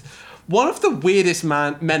hired one of the weirdest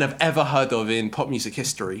men I've ever heard of in pop music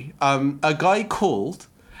history, a guy called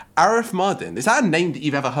Arif Mardin. Is that a name that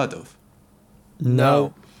you've ever heard of?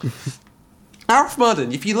 No. Arif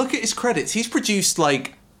Mardin, if you look at his credits, he's produced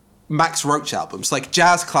like Max Roach albums, like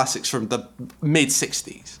jazz classics from the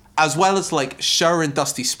mid-60s. As well as like Cher and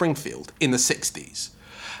Dusty Springfield in the 60s.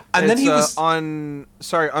 And then he was on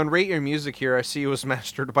Rate Your Music here, I see it was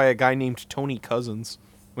mastered by a guy named Tony Cousins,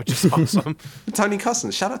 which is awesome. Tony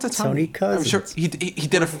Cousins. Shout out to Tony. Tony Cousins. I'm sure he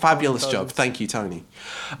did a fabulous job. Thank you, Tony.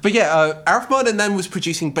 But yeah, Arif Mardin then was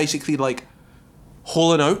producing basically like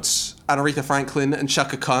Hall & Oates and Aretha Franklin and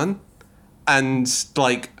Chaka Khan. And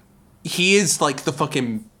like he is like the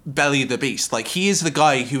fucking belly of the beast. Like he is the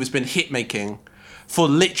guy who has been hit making for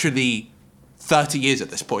literally 30 years at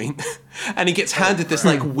this point. And he gets handed this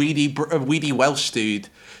like weedy Welsh dude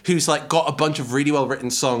who's like got a bunch of really well written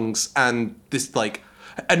songs and this like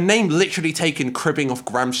a name literally taken cribbing off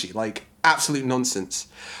Gramsci, like absolute nonsense.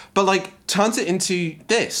 But like turns it into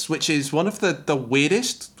this, which is one of the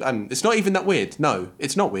weirdest, and it's not even that weird. No,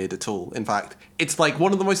 it's not weird at all. In fact, it's like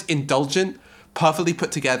one of the most indulgent, perfectly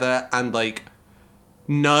put together and like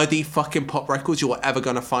nerdy fucking pop records you're ever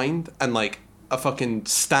gonna find, and like a fucking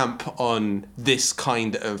stamp on this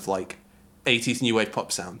kind of like 80s new wave pop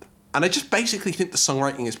sound. And I just basically think the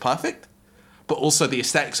songwriting is perfect, but also the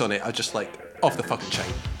aesthetics on it are just like off the fucking chain.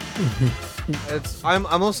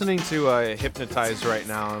 I'm listening to Hypnotize right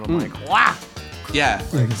now, and I'm like, wow. Yeah.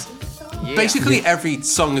 Yeah. Basically every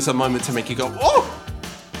song is a moment to make you go, oh!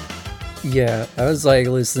 Yeah, I was like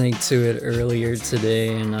listening to it earlier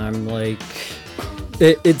today, and I'm like,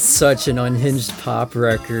 it's such an unhinged pop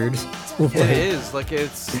record. It is like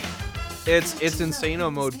it's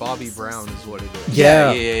Insano mode Bobby Brown is what it is.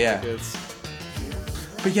 Yeah. Like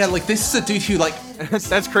but yeah, like this is a dude who like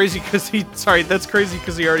that's crazy because he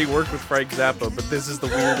already worked with Frank Zappa, but this is the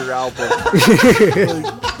weirder album.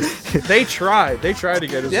 They try to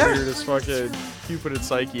get as weird as fucking Cupid and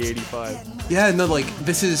Psyche 85. Yeah, no, like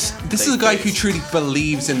this is a guy who truly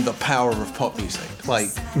believes in the power of pop music.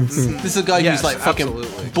 Like this is a guy who's like fucking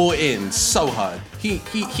bought in so hard.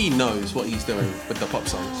 He knows what he's doing with the pop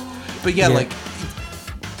songs. But yeah, like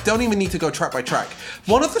don't even need to go track by track.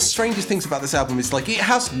 One of the strangest things about this album is like it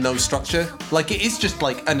has no structure. Like it is just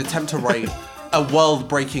like an attempt to write a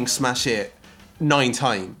world-breaking smash hit 9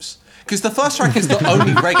 times. Because the first track is the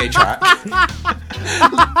only reggae track.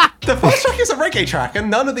 The first track is a reggae track, and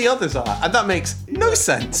none of the others are, and that makes no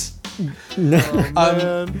sense.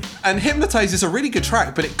 And Hypnotize is a really good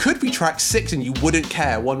track, but it could be track 6, and you wouldn't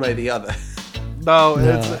care one way or the other. No,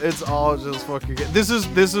 it's all just fucking good. This is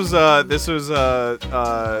the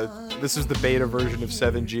beta version of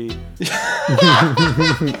 7G.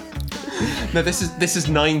 No, this is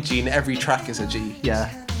 9G, and every track is a G. Yeah.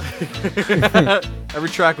 Every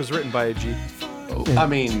track was written by a G. I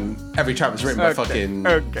mean, every track was written by fucking...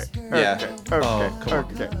 Okay. Yeah. Oh, come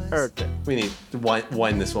on. Okay. We need to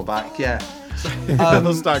wind this one back. Yeah.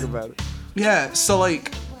 Let's talk about it. Yeah, so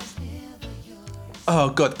like... Oh,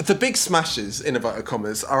 God. The big smashes, in inverted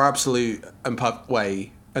commas, are Absolute and Pub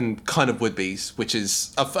Way and kind of Would-Be's, which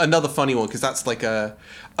is another funny one, because that's like a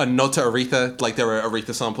nod to Aretha. Like, there are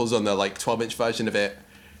Aretha samples on the, like, 12-inch version of it.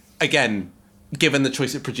 Again, given the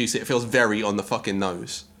choice to produce it, it feels very on the fucking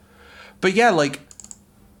nose. But yeah, like,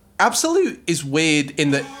 Absolute is weird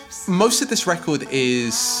in that most of this record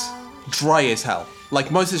is dry as hell.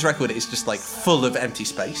 Like, most of this record is just, like, full of empty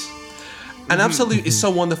space. And Absolute is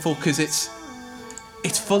so wonderful because it's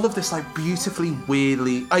full of this, like, beautifully,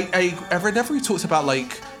 weirdly... Whenever we talked about,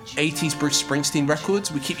 like, 80s Bruce Springsteen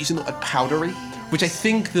records, we keep using the word powdery, which I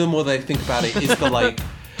think the more that I think about it is the, like...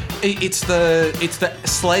 It's the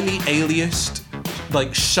slightly aliased,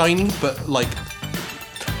 like, shiny, but, like...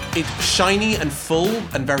 It's shiny and full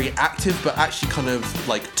and very active, but actually kind of,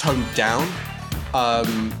 like, toned down.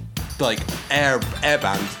 Like,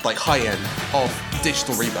 airband, like, high-end of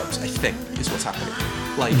digital reverbs, I think, is what's happening.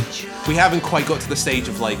 Like, we haven't quite got to the stage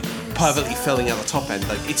of, like, perfectly filling out the top end.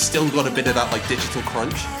 Like, it's still got a bit of that, like, digital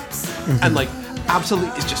crunch. And, like,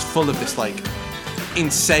 Absolute is just full of this, like,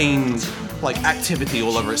 insane, like, activity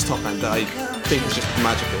all over its top end that I think is just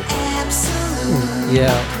magical.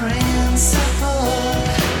 Yeah.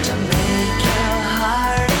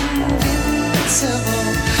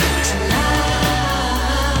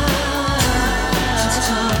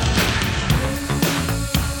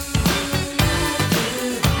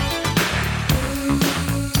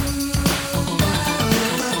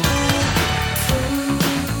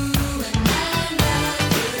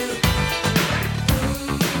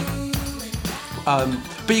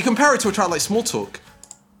 But you compare it to a track like Small Talk.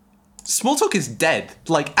 Small Talk is dead.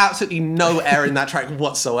 Like, absolutely no air in that track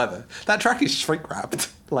whatsoever. That track is shrink wrapped.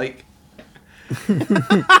 Like...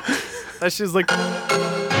 That shit's like...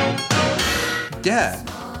 Yeah.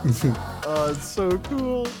 Oh, it's so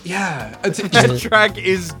cool. Yeah. That track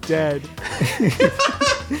is dead.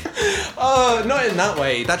 Not in that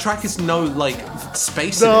way. That track is no, like,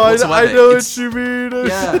 space in it whatsoever. I know what you mean.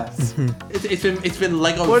 Yeah. It's been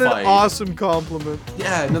Lego-fied. What an awesome compliment.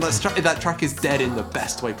 Yeah, no, that track is dead in the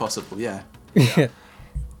best way possible, yeah.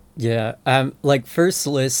 Yeah, like, first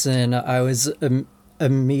listen, I was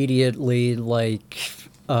immediately, like,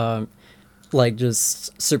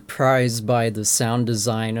 just surprised by the sound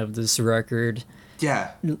design of this record.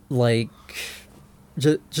 Yeah. Like,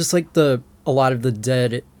 just like a lot of the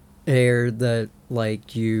dead air that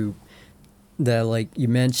you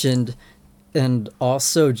mentioned, and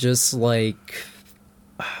also just like,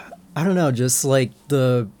 I don't know, just like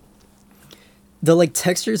the like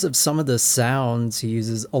textures of some of the sounds he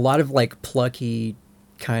uses, a lot of like plucky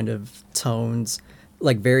kind of tones,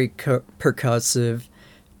 like very percussive,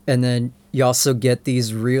 and then you also get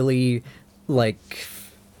these really like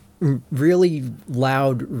really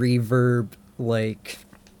loud reverb, like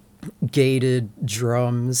gated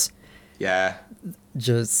drums. Yeah.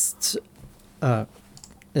 Just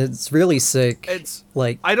it's really sick. It's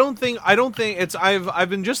like I don't think it's I've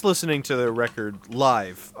been just listening to the record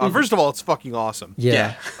live. First of all, it's fucking awesome.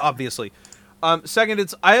 Yeah. Obviously.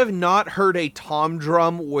 Second, I have not heard a tom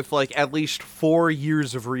drum with like at least 4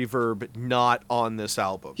 years of reverb not on this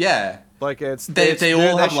album. Yeah. Like they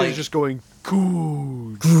all have like just going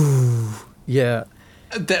good. Yeah.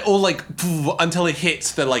 They're all like until it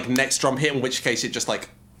hits the like next drum hit, in which case it just like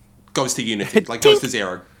goes to unity, like goes to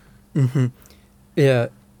zero. Mm-hmm. Yeah.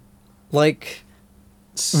 Like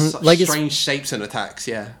strange shapes and attacks,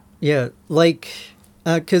 yeah. Yeah, like,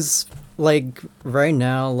 cause like right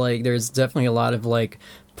now, like there's definitely a lot of like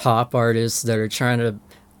pop artists that are trying to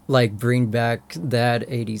like bring back that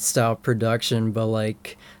 80s style production, but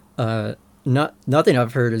like, nothing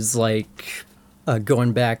I've heard is like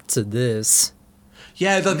going back to this.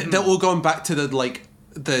 Yeah, they're all going back to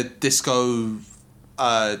the disco,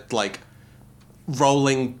 like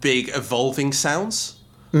rolling big evolving sounds.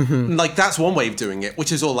 Like, that's one way of doing it,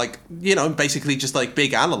 which is all, like, you know, basically just, like,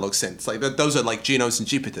 big analog synths. Like, those are, like, Junos and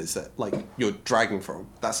Jupiters that, like, you're dragging from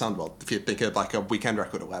that sound world, if you think of, like, a weekend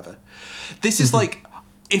record or whatever. This is, like,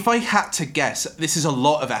 if I had to guess, this is a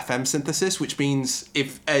lot of FM synthesis, which means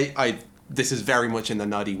if this is very much in the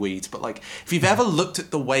nerdy weeds, but, like, if you've ever looked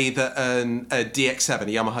at the way that a DX7, a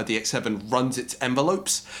Yamaha DX7 runs its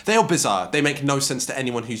envelopes, they are bizarre. They make no sense to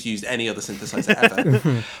anyone who's used any other synthesizer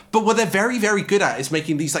ever. But what they're very, very good at is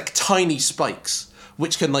making these, like, tiny spikes,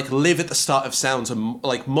 which can, like, live at the start of sounds and,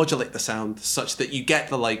 like, modulate the sound such that you get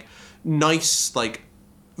the, like, nice, like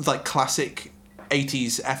classic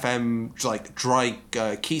 80s FM, like, dry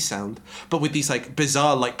key sound, but with these, like,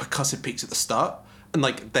 bizarre, like, percussive peaks at the start. And,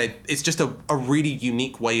 like, it's just a really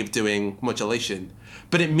unique way of doing modulation.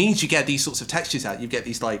 But it means you get these sorts of textures out. You get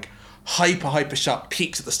these, like, hyper sharp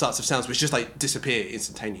peaks at the starts of sounds, which just, like, disappear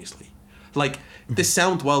instantaneously. Like, this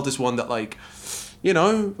sound world is one that, like, you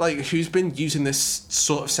know, like, who's been using this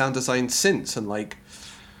sort of sound design since? And, like,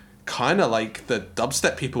 kind of like the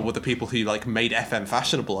dubstep people were the people who, like, made FM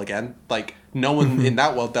fashionable again. Like, no one in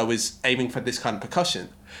that world, though, is aiming for this kind of percussion.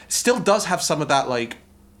 It still does have some of that, like,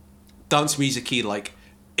 dance music-y, like,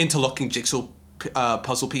 interlocking jigsaw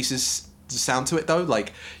puzzle pieces sound to it, though.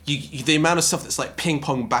 Like, you the amount of stuff that's, like,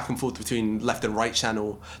 ping-pong back and forth between left and right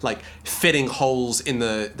channel, like, fitting holes in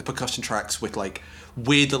the percussion tracks with, like,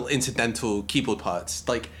 weird little incidental keyboard parts.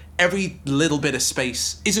 Like, every little bit of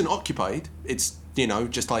space isn't occupied. It's, you know,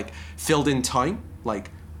 just, like, filled in time, like,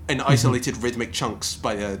 in isolated rhythmic chunks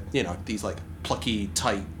by, you know, these, like, plucky,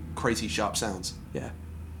 tight, crazy sharp sounds. Yeah.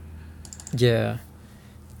 Yeah.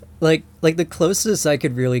 Like the closest I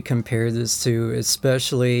could really compare this to,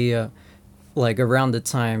 especially like around the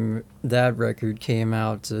time that record came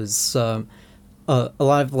out, is a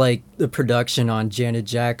lot of, like, the production on Janet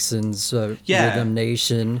Jackson's Rhythm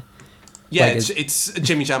Nation. Yeah, like it's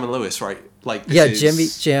Jimmy Jam and Lewis, right? Like, Jimmy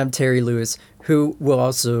Jam, Terry Lewis, who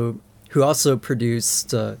also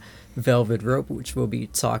produced Velvet Rope, which we'll be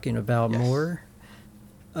talking about more.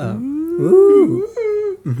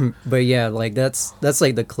 But yeah, like that's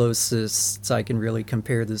like the closest I can really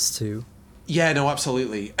compare this to. Yeah, no,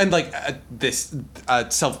 absolutely. And, like, this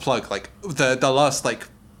self-plug, like, the last, like,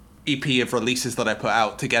 EP of releases that I put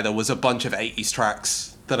out together was a bunch of 80s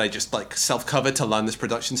tracks that I just, like, self-covered to learn this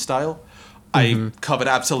production style. I covered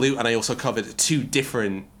Absolute, and I also covered 2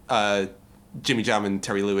 different Jimmy Jam and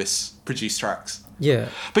Terry Lewis produced tracks. Yeah.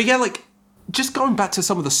 But yeah, like, just going back to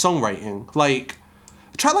some of the songwriting, like,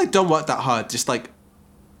 a track like Don't Work That Hard, just, like,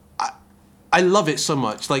 I love it so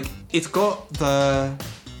much. Like, it's got the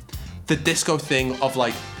disco thing of,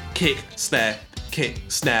 like, kick, snare,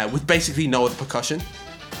 with basically no other percussion.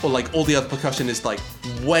 Or, like, all the other percussion is, like,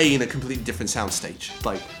 way in a completely different sound stage.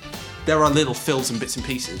 Like, there are little fills and bits and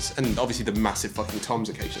pieces, and obviously the massive fucking toms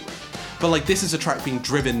occasionally. But, like, this is a track being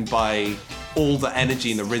driven by all the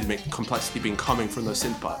energy and the rhythmic complexity being coming from those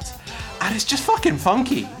synth parts. And it's just fucking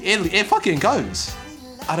funky. It fucking goes.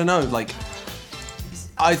 I don't know, like,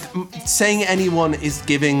 saying anyone is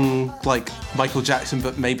giving, like, Michael Jackson,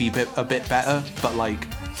 but maybe a bit better, but, like,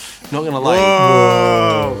 not gonna lie.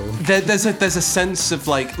 Whoa. There's a sense of,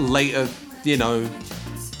 like, later, you know,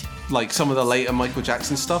 like, some of the later Michael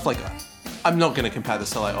Jackson stuff. Like, I'm not gonna compare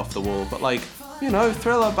this to, like, Off the Wall, but, like, you know,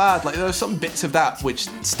 Thriller, Bad, like, there's some bits of that which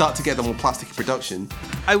start to get the more plasticky production.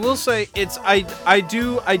 I will say I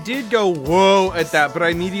did go whoa at that, but I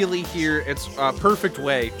immediately hear it's Perfect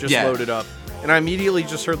Way just loaded up. And I immediately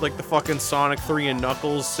just heard, like, the fucking Sonic 3 and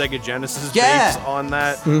Knuckles Sega Genesis bass on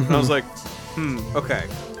that. And I was like, okay.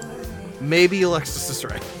 Maybe Alexis is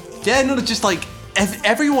right. Yeah, no, just, like,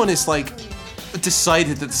 everyone is, like,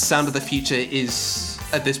 decided that the sound of the future is,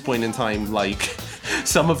 at this point in time, like,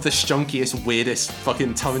 some of the stunkiest, weirdest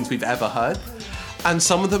fucking tones we've ever heard. And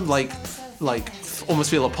some of them, like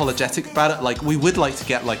almost feel apologetic about it. Like, we would like to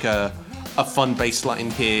get, like, a fun bass line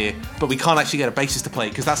here, but we can't actually get a bassist to play it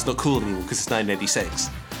because that's not cool anymore because it's 1986.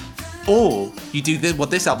 Or you do what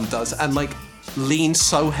this album does and, like, lean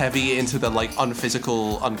so heavy into the, like,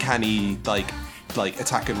 unphysical, uncanny, like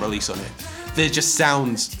attack and release on it. It just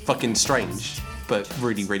sounds fucking strange, but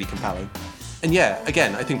really, really compelling. And yeah,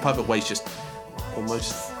 again, I think Perfect Way's just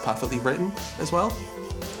almost perfectly written as well.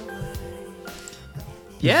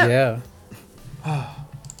 Yeah.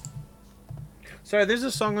 Sorry, there's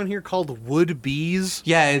a song on here called Wood Bees.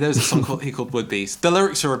 Yeah, there's a song called Wood Bees. The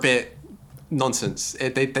lyrics are a bit nonsense.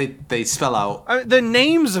 They spell out. The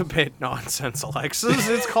name's a bit nonsense, Alexis.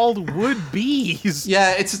 It's called Wood Bees.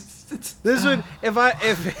 Yeah, it's this would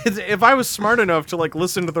if I was smart enough to, like,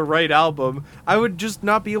 listen to the right album, I would just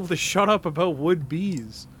not be able to shut up about Wood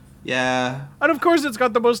Bees. Yeah. And of course, it's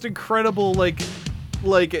got the most incredible, like,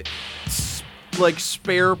 like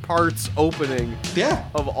spare parts opening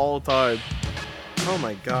of all time. Oh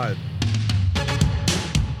my god.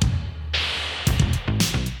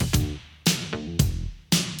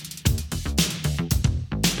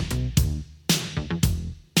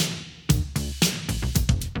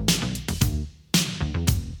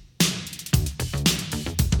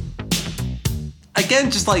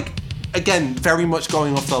 Again, very much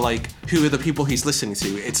going off the like, who are the people he's listening to?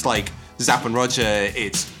 It's like Zapp and Roger,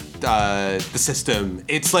 it's the System,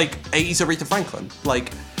 it's like 80s Aretha Franklin.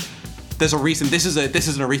 Like, there's a reason. This is an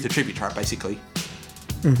Aretha tribute track, basically.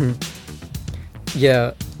 Mm-hmm.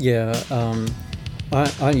 Yeah.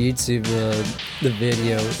 On YouTube, the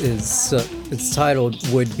video is it's titled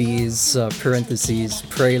 "Would Be's parentheses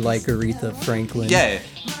Pray Like Aretha Franklin." Yeah,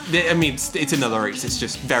 I mean it's another lyrics. It's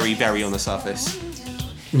just very, very on the surface.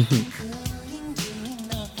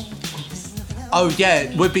 Oh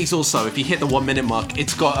yeah, Would Be's also. If you hit the 1 minute mark,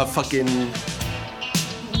 it's got a fucking.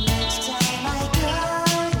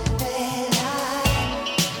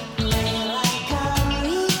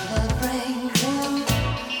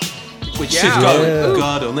 Which should go.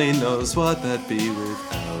 God only knows what that'd be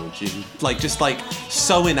without you. Like, just like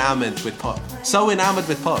so enamored with pop,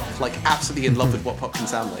 like absolutely in love with what pop can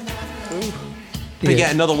sound like. But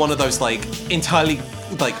yeah, another one of those like entirely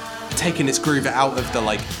like taking its groove out of the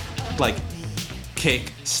like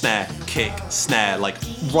kick, snare, like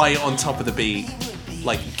right on top of the beat,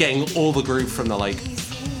 like getting all the groove from the like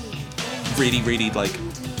really, really like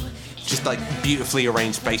just like beautifully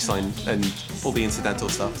arranged bass line and all the incidental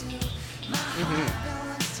stuff.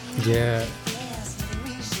 Mm-hmm. Yeah.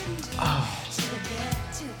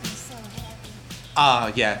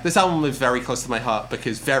 Yeah, this album is very close to my heart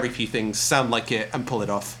because very few things sound like it and pull it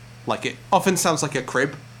off. Like, it often sounds like a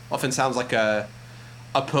crib, often sounds like a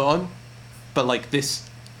put on, but like this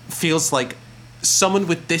feels like someone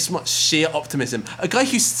with this much sheer optimism. A guy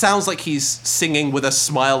who sounds like he's singing with a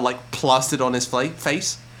smile like plastered on his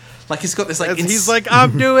face. Like he's got this like he's like,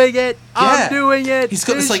 I'm doing it. I'm doing it. He's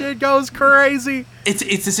got this like shit goes crazy. It's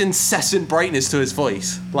this incessant brightness to his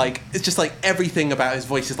voice. Like it's just like everything about his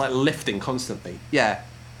voice is like lifting constantly. Yeah.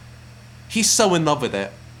 He's so in love with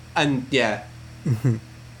it. And yeah.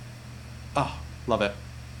 Oh, love it.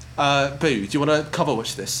 Boo, do you want to cover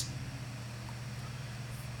watch this?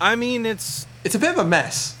 I mean, it's a bit of a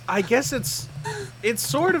mess. I guess it's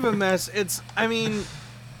sort of a mess. The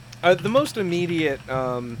most immediate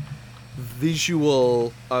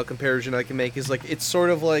visual comparison I can make is like it's sort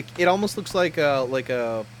of like it almost looks like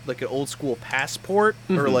an old school passport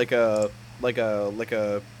or like a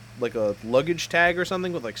luggage tag or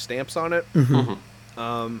something with like stamps on it.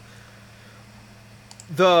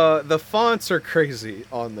 The fonts are crazy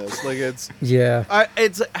on this. Like it's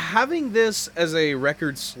it's having this as a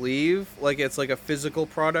record sleeve, like it's like a physical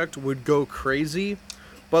product would go crazy.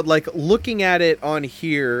 But, like, looking at it on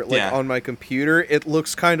here, like, on my computer, it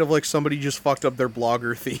looks kind of like somebody just fucked up their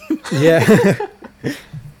Blogger theme. Yeah.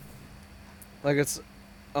 Like, it's...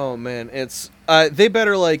 Oh, man, it's... they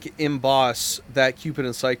better, like, emboss that Cupid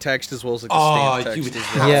and Psyche text as well as, like, the stamp text. You would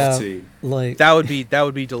have to. Like... That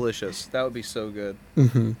would be delicious. That would be so good.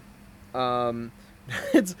 Mm-hmm.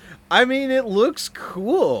 I mean, it looks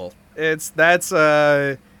cool. That's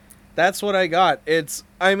what I got.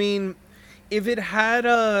 I mean... If it had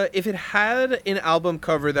an album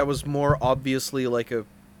cover that was more obviously like a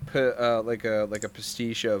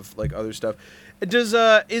pastiche of like other stuff, are there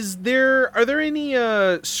any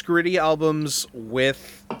Skritty albums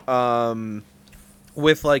with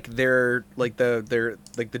like their like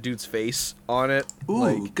the dude's face on it? Ooh,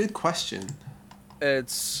 like, good question.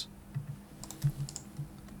 It's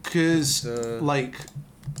because like.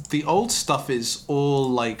 The old stuff is all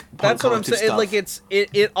like that's what I'm saying. Stuff. Like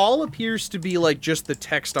it all appears to be like just the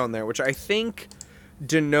text on there, which I think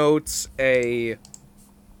denotes a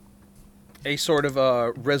sort of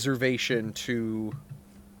a reservation to,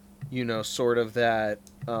 you know, sort of that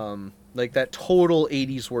like that total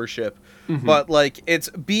 80s worship. Mm-hmm. But like it's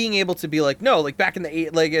being able to be like, no, like back in the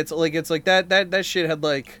 80s, like it's like that shit had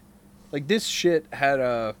like this shit had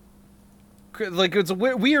a like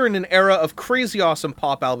we are in an era of crazy awesome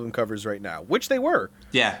pop album covers right now, which they were.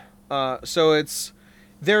 Yeah. So it's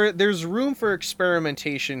there's room for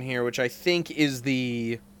experimentation here, which I think is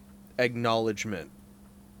the acknowledgement.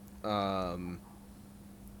 I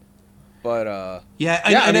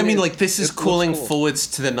mean, like this is calling forwards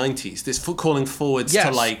to the 90s. This calling forwards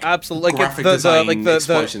to like absolutely graphic design,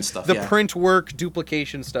 explosion stuff. The print work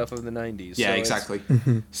duplication stuff of the 90s. Yeah, so exactly.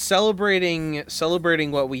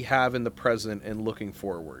 Celebrating what we have in the present and looking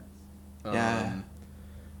forward. Yeah.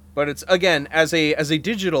 But it's again as a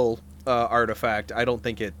digital artifact, I don't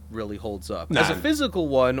think it really holds up. No. As a physical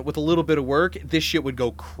one, with a little bit of work, this shit would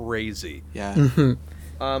go crazy. Yeah.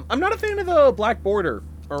 I'm not a fan of the black border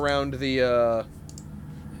around the.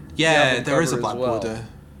 Yeah, there is a cover black as well. border.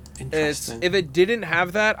 Interesting. If it didn't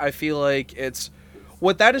have that, I feel like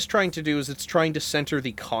what that is trying to do is it's trying to center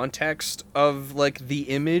the context of like the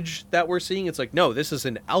image that we're seeing. It's like, no, this is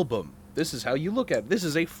an album. This is how you look at it. This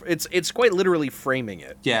is it's quite literally framing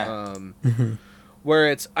it. Yeah.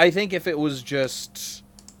 Where I think if it was just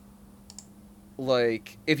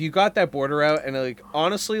like if you got that border out and like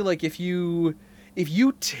honestly like if you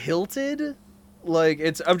tilted like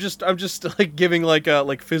I'm just like giving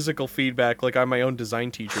like physical feedback like I'm my own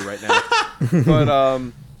design teacher right now.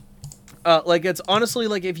 But like it's honestly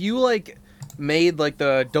like if you like made like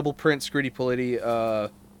the double print Scritti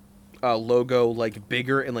Politti logo like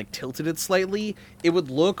bigger and like tilted it slightly, it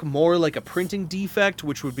would look more like a printing defect,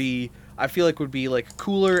 which would be I feel like would be like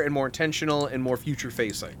cooler and more intentional and more future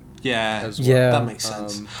facing. Yeah, as well. Yeah, that makes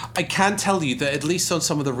sense. I can tell you that at least on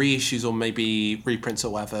some of the reissues or maybe reprints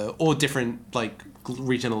or whatever, or different like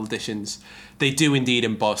regional editions, they do indeed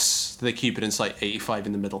emboss the Cupid and Psyche 85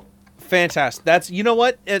 in the middle. Fantastic. That's you know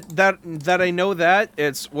what that I know that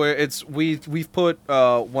it's where it's we've put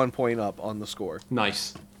 1 point up on the score.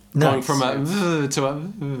 Nice. Nice. Going from a to a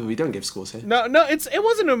we don't give scores here. No, it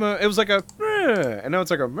wasn't it was like a and now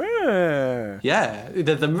it's like a Yeah,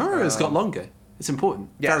 the mirror has got longer. It's important.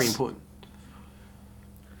 Yes. Very important.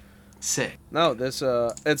 Sick. No, this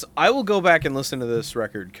it's I will go back and listen to this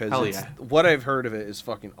record because what I've heard of it is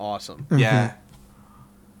fucking awesome. Yeah.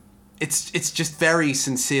 It's just very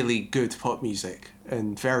sincerely good pop music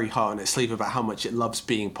and very hard on its sleeve about how much it loves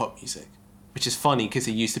being pop music, which is funny because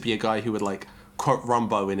he used to be a guy who would like quote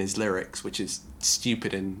Rumbo in his lyrics, which is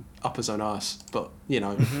stupid and up his own ass. But you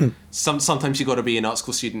know, sometimes you got to be an art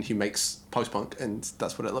school student who makes post punk, and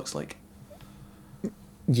that's what it looks like.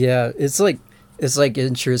 Yeah, it's like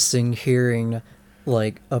interesting hearing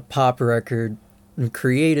like a pop record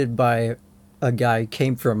created by a guy who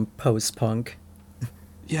came from post punk.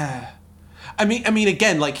 Yeah. I mean,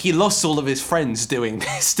 again, like, he lost all of his friends doing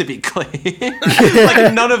this, to be clear.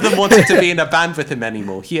 Like, none of them wanted to be in a band with him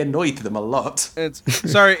anymore. He annoyed them a lot. He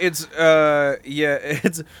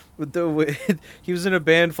was in a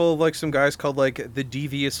band full of, like, some guys called, like, the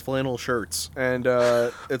Devious Flannel Shirts. And,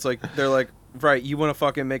 it's like, they're like, right, you want to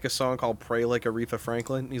fucking make a song called Pray Like Aretha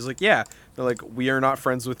Franklin? And he's like, yeah. They're like, we are not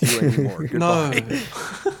friends with you anymore. Goodbye.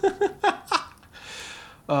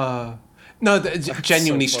 No. No,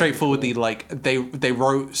 genuinely, so straightforwardly, like, they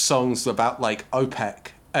wrote songs about, like, OPEC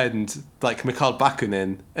and, like, Mikhail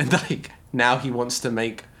Bakunin, and, like, now he wants to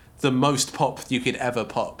make the most pop you could ever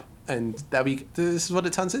pop, and this is what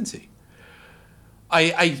it turns into.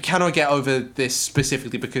 I cannot get over this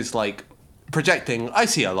specifically because, like, projecting, I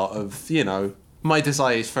see a lot of, you know, my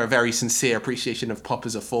desires for a very sincere appreciation of pop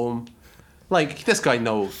as a form. Like, this guy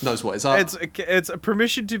knows what is up. It's a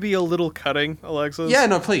permission to be a little cutting, Alexis. Yeah,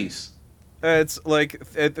 no, please. It's like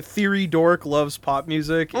Theory Dork loves pop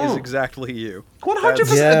music is exactly you.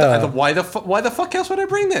 100%. Yeah. Why the fuck else would I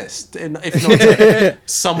bring this? If not to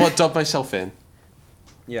somewhat dub myself in.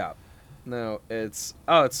 Yeah. No, it's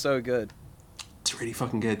so good. It's really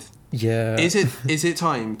fucking good. Yeah. Is it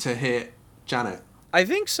time to hit Janet? I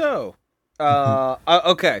think so.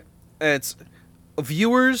 Okay. It's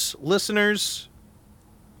viewers, listeners,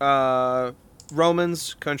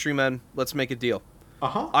 Romans, countrymen, let's make a deal.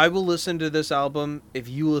 Uh-huh. I will listen to this album if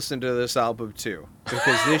you listen to this album too,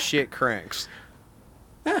 because this shit cranks.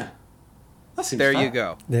 Yeah. That seems There fair. you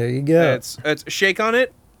go. There you go. It's shake on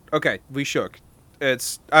it. Okay, we shook.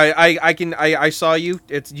 It's I saw you.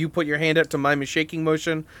 It's you put your hand up to mime a shaking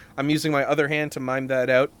motion. I'm using my other hand to mime that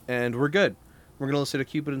out, and we're good. We're gonna listen to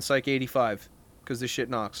Cupid and Psyche 85 because this shit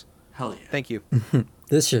knocks. Hell yeah. Thank you.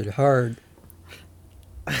 This shit hard.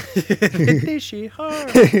 This shit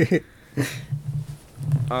hard.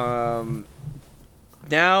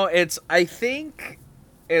 Now I think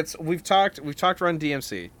we've talked Run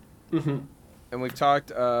DMC, and we've talked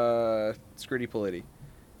Scritti Politti,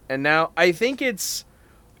 and now I think it's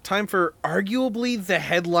time for arguably the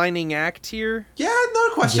headlining act here. Yeah, no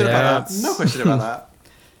question about that. No question about that.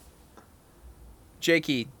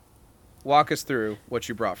 Jakey, walk us through what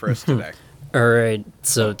you brought for us today. All right,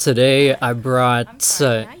 so today I brought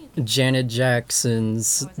Janet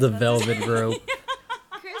Jackson's The Velvet Rope.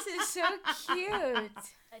 Chris is so cute.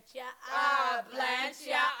 Blanche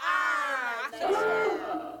your eyes.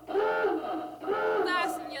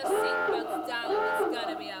 Fasten your seatbelts down. It's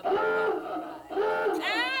gonna be a bumpy ride.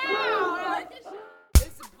 Ow!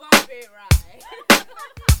 It's a bumpy ride.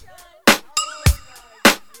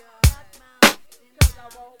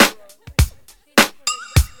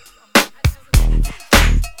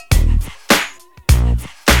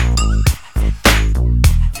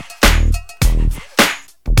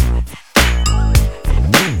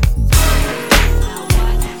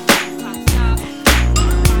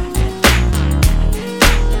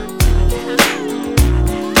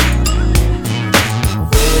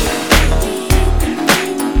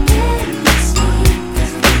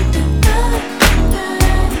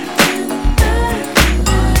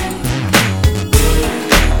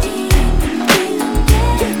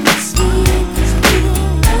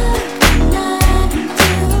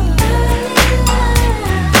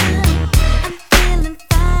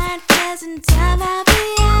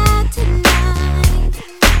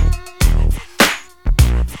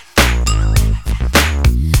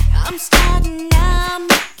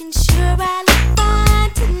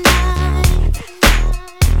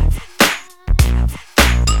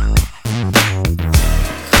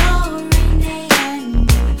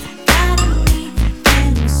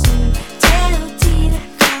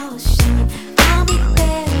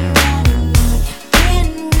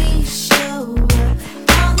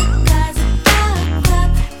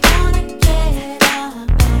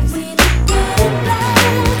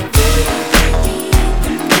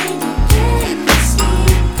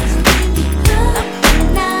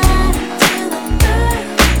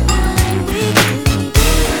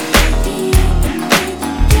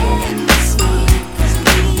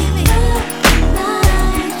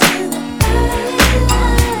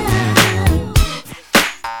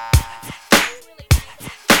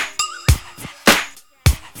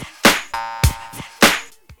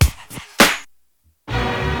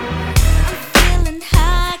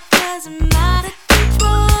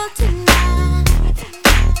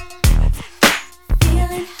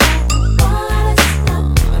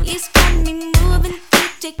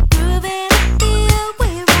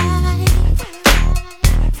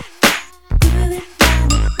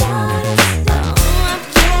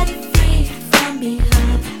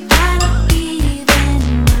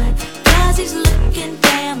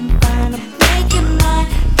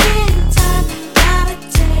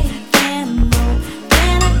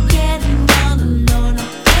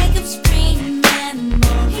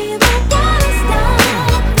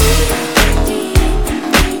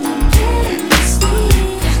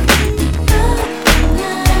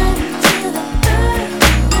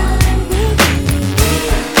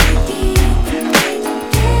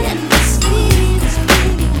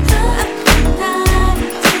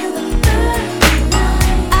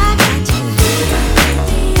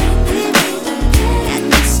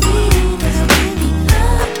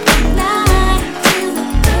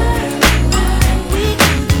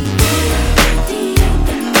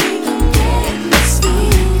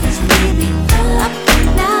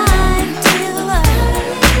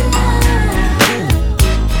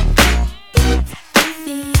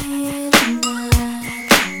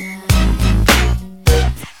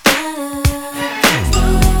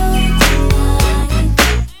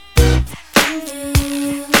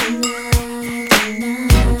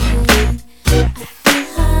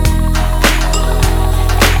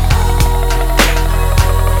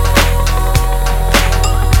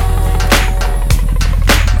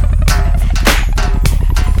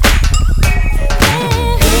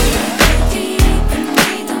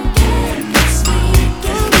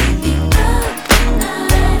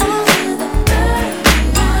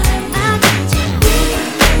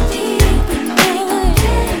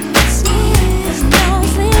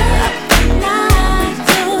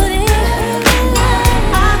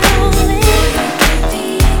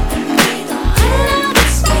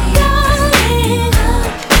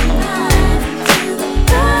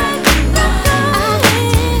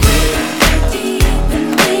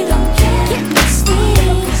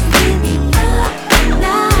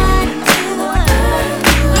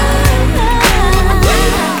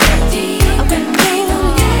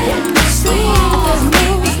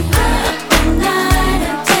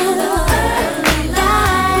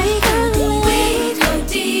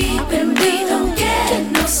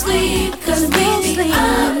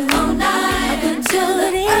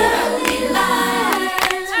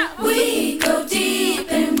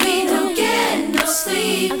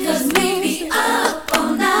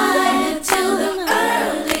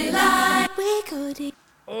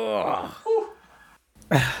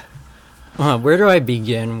 Where do I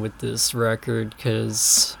begin with this record?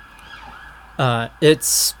 Because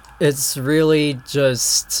it's really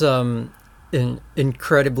just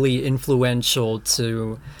incredibly influential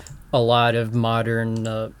to a lot of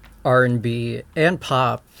modern R&B and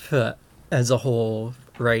pop as a whole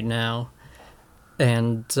right now.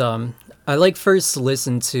 And I first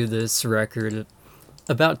listened to this record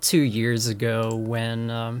about 2 years ago when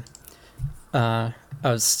I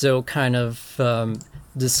was still kind of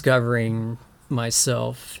discovering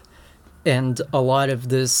myself. And a lot of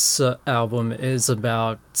this album is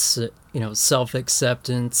about,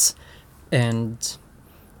 self-acceptance, and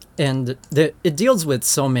it deals with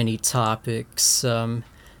so many topics,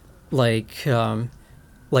 like a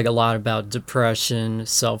lot about depression,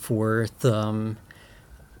 self-worth,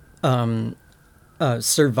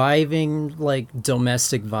 surviving like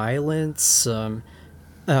domestic violence, a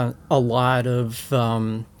lot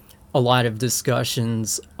of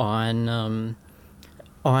discussions on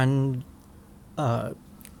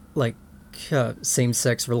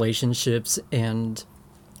same-sex relationships and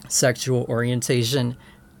sexual orientation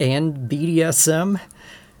and BDSM.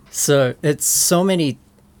 So it's so many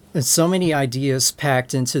ideas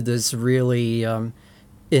packed into this really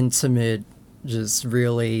intimate, just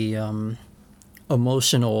really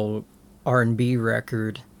emotional R&B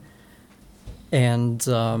record. And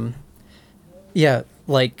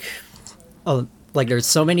there's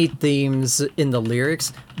so many themes in the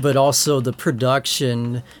lyrics, but also the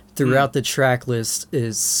production throughout the track list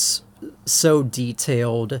is so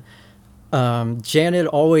detailed. Janet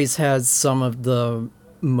always has some of the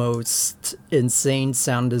most insane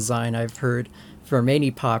sound design I've heard from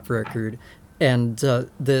any pop record, and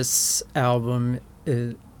this album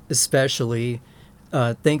especially,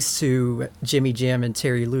 thanks to Jimmy Jam and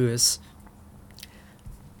Terry Lewis.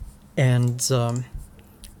 And so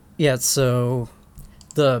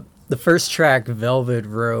the first track, Velvet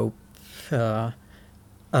Rope,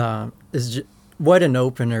 is what an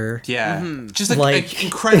opener. Yeah. Just an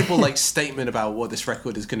incredible statement about what this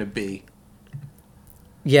record is going to be.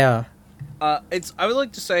 Yeah. I would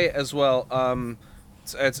like to say as well,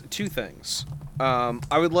 it's two things.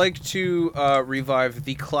 I would like to revive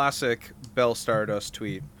the classic Belle Stardust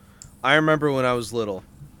tweet. I remember when I was little,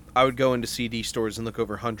 I would go into CD stores and look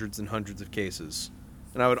over hundreds and hundreds of cases,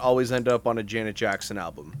 and I would always end up on a Janet Jackson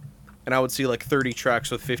album, and I would see 30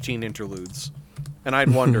 tracks with 15 interludes, and I'd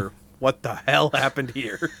wonder what the hell happened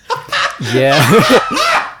here. Yeah.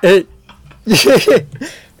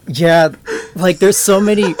 Yeah, there's so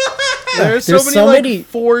many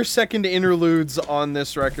 4-second interludes on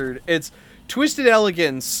this record. It's Twisted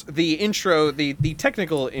Elegance, the intro, the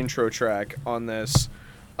technical intro track on this.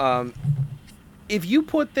 If you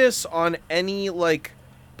put this on any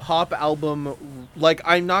pop album,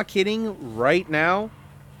 I'm not kidding, right now,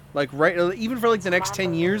 even for the next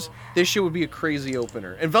 10 years, this shit would be a crazy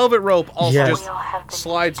opener. And Velvet Rope also just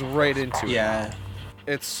slides right into it. Yeah.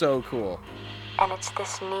 It's so cool. And it's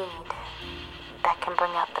this need that can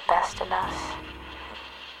bring out the best in us,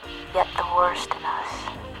 yet the worst in us.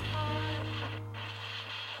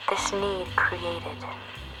 This need created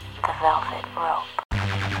the Velvet Rope.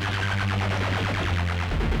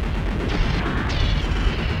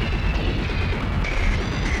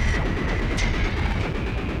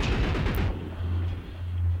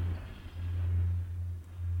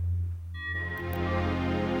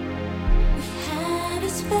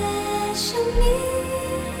 Special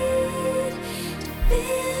need to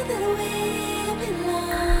feel that we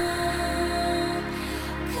belong.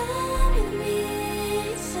 Come with me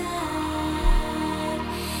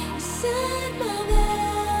inside my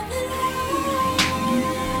velvet rope. We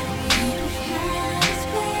have a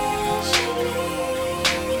special need.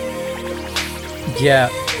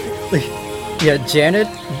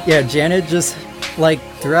 Janet just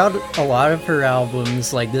throughout a lot of her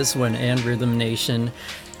albums, like this one and Rhythm Nation,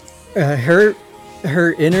 her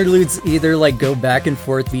interludes either go back and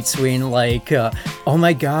forth between oh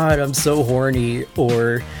my god, I'm so horny,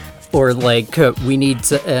 or we need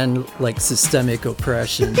to end systemic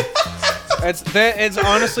oppression. It's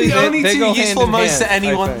honestly the only they two go useful hand in most hand, to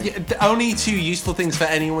anyone. The only two useful things for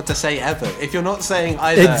anyone to say ever. If you're not saying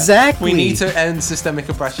either, exactly, we need to end systemic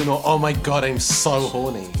oppression, or oh my god, I'm so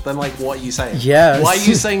horny, then what are you saying? Yes. Why are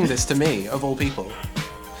you saying this to me of all people?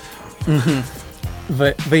 Mm-hmm.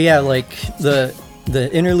 But yeah, the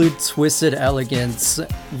interlude Twisted Elegance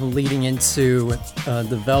leading into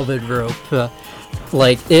the Velvet Rope,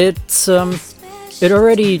 it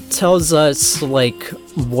already tells us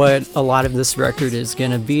what a lot of this record is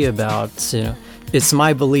gonna be about. It's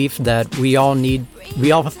my belief that we all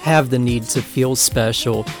have the need to feel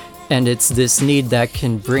special, and it's this need that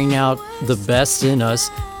can bring out the best in us,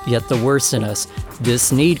 yet the worst in us.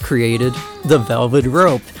 This need created the velvet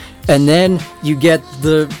rope. And then you get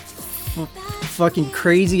the fucking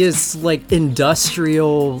craziest, like,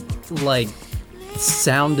 industrial, like,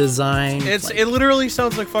 sound design. It literally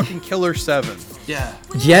sounds like fucking Killer 7. Yeah.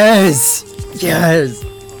 Yes! Yes!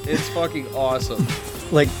 It's fucking awesome.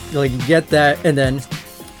 Like you get that, and then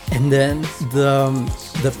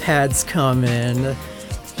the pads come in,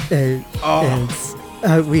 and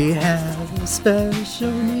we have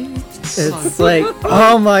special needs. It's like,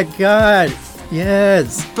 oh my god,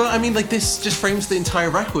 yes. But I mean, like, this just frames the entire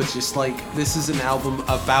record. Just like, this is an album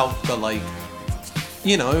about the, like,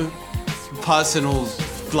 you know, personal,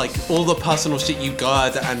 like, all the personal shit you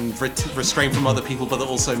guard and restrain from other people, but that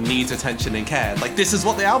also needs attention and care. Like, this is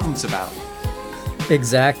what the album's about.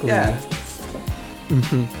 Exactly. Yeah.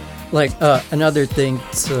 Like, another thing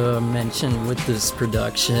to mention with this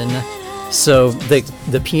production, so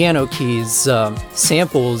the piano keys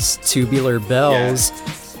samples Tubular Bells,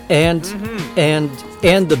 and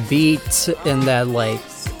the beat and that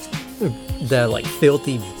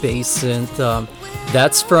filthy bass synth.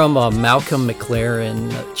 That's from a Malcolm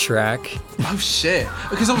McLaren track. Oh shit!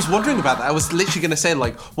 Because I was wondering about that. I was literally gonna say,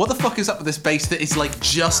 like, what the fuck is up with this bass that is, like,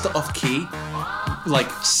 just off key, like,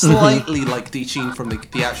 slightly like detuned from the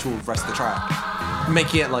actual rest of the track,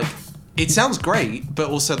 making it like, it sounds great, but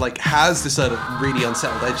also like has this sort of really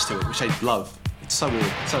unsettled edge to it, which I love. It's so weird,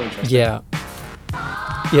 so interesting. Yeah.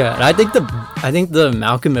 Yeah, and I think the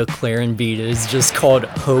Malcolm McLaren beat is just called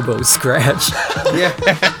Hobo Scratch. Yeah.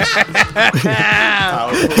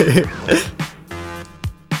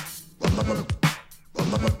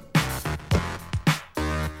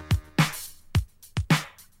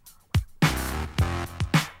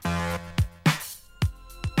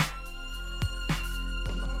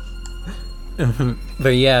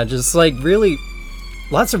 But yeah, just like really,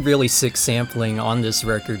 lots of really sick sampling on this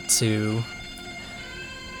record too.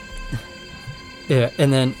 Yeah,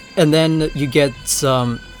 and then you get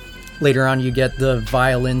later on you get the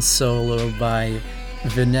violin solo by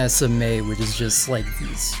Vanessa Mae, which is just like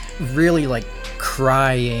these really like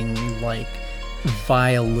crying like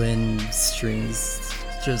violin strings,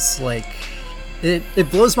 just like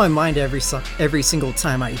it blows my mind every single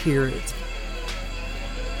time I hear it.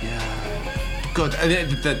 Yeah. God,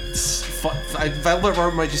 Velvet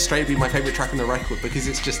Rope might just straight be my favorite track on the record because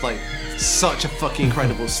it's just like such a fucking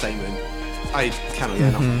incredible statement. I cannot get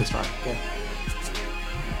enough of this track. Yeah.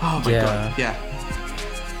 Oh my god. Yeah.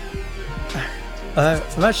 I'm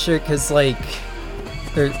not sure because like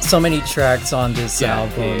there's so many tracks on this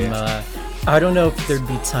album. Yeah. I don't know if there'd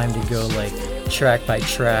be time to go like track by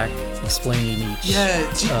track explaining each. Yeah.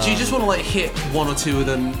 Do you just want to like hit one or two of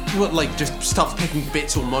them? You want like just start picking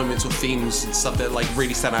bits or moments or themes and stuff that like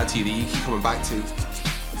really stand out to you that you keep coming back to?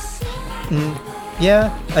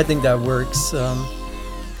 Yeah, I think that works.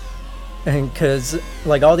 And because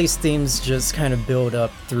like all these themes just kind of build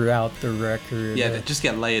up throughout the record. Yeah, they just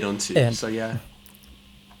get layered onto. So yeah.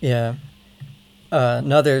 Yeah.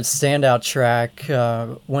 Another standout track,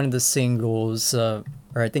 one of the singles, or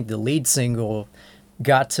I think the lead single,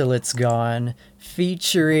 Got Till It's Gone,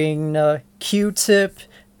 featuring Q-Tip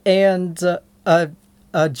and a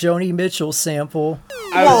Joni Mitchell sample.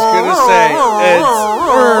 I was gonna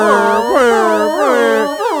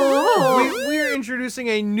say, we're introducing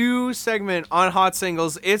a new segment on Hot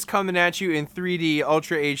Singles. It's coming at you in 3D,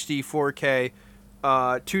 Ultra HD, 4K,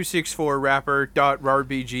 264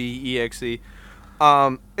 rapper.rbg.exe.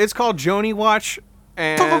 It's called Joni Watch,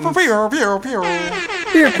 and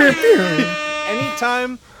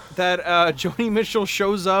anytime that Joni Mitchell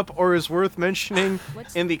shows up or is worth mentioning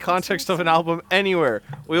in the context of an album anywhere,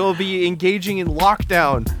 we will be engaging in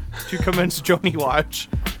lockdown to commence Joni Watch.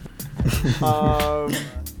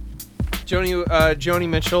 Joni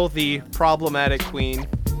Mitchell, the problematic queen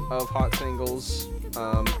of Hot Singles,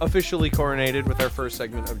 officially coronated with our first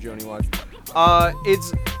segment of Joni Watch.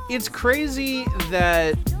 It's crazy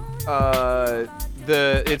that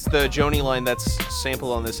it's the Joni line that's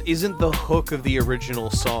sampled on this isn't the hook of the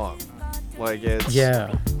original song. Like it's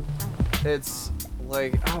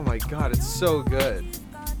like, oh my god, it's so good.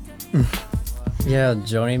 Yeah,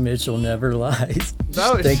 Joni Mitchell never lies.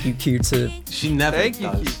 Thank you, Q-Tip. She never Thank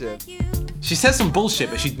does. you, Q-Tip. She says some bullshit,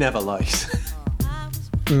 but she never lies.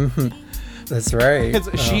 That's right.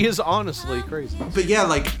 She is honestly crazy. But yeah,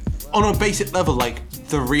 like on a basic level, like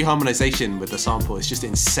the reharmonization with the sample is just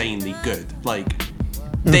insanely good. Like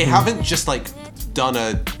they haven't just like done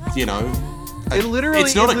a, you know, it literally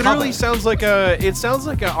sounds like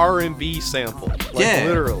a R&B sample. Like, yeah,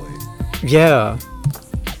 literally. Yeah.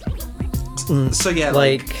 So yeah,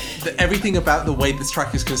 like everything about the way this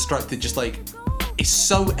track is constructed, just like it's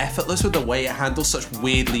so effortless with the way it handles such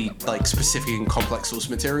weirdly like specific and complex source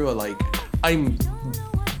material. Like I'm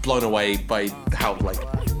blown away by how like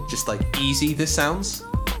just like easy this sounds.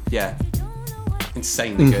 Yeah,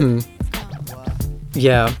 insanely good.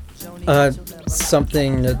 Yeah,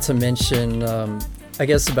 something to mention, I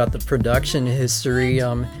guess, about the production history.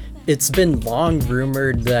 It's been long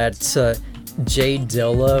rumored that Jay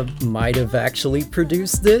Dilla might have actually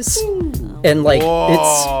produced this, and like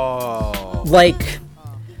it's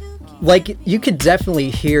like you could definitely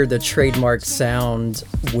hear the trademark sound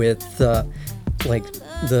with like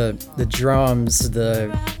the drums,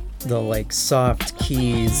 the like soft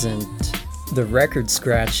keys and the record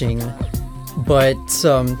scratching, but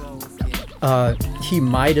he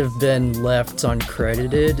might have been left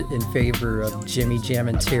uncredited in favor of Jimmy Jam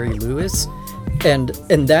and Terry Lewis, and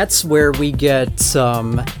that's where we get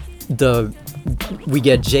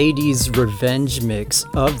JD's revenge mix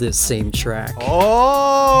of this same track.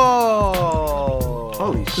 Oh,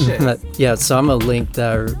 holy shit! Yeah, so I'm gonna link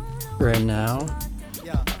that right now.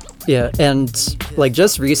 Yeah, and like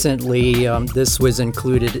just recently, this was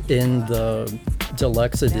included in the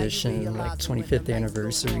deluxe edition, like 25th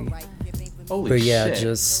anniversary. Holy but yeah, shit.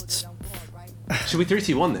 just should we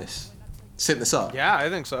 3-2-1 this? Set this up. Yeah, I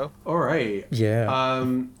think so. All right. Yeah.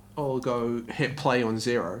 I'll go hit play on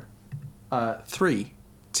 0. 3,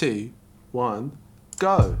 2, 1,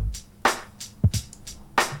 go.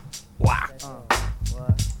 Wow.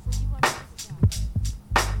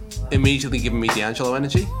 Immediately giving me D'Angelo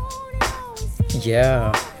energy.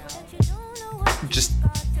 Yeah. Just.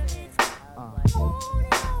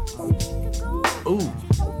 Ooh.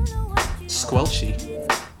 Squelchy.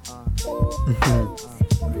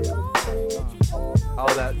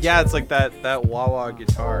 Oh, that. Yeah, it's like that wah wah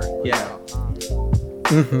guitar. Yeah.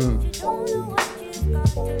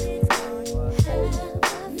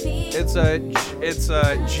 It's a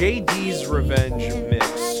JD's Revenge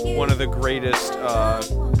mix, one of the greatest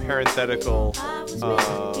parenthetical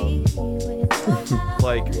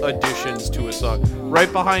like additions to a song.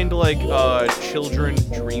 Right behind like Children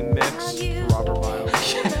Dream mix, Robert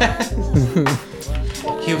Miles.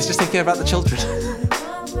 He was just thinking about the children.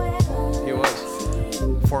 He was.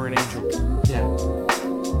 For an angel. Yeah.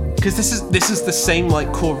 Because this is the same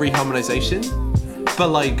like chord reharmonization, but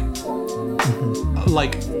like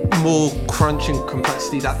more crunch and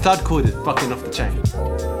complexity. That third chord is fucking off the chain.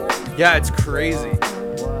 Yeah, it's crazy.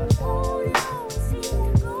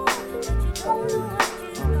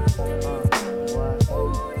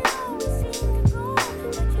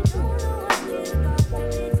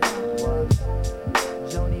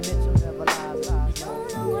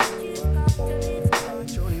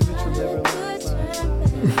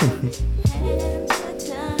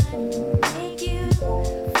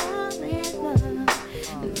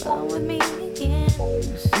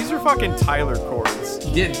 Fucking Tyler chords.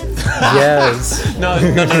 Yeah. Yes. No.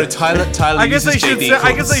 Tyler. I guess I uses should JD say. chords.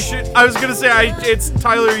 I guess I should. I was gonna say. It's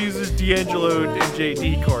Tyler uses D'Angelo and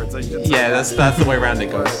JD chords. I should say Yeah, that's the way around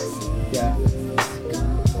it goes. Yeah.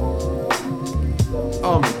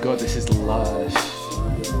 Oh my god, this is lush.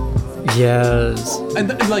 Yes. And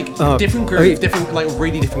like different groove, different like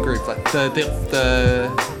really different groove. Like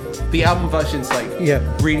the album version's like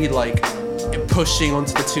really like pushing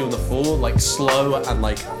onto the 2 and the 4, like slow and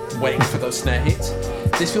like waiting for those snare hits.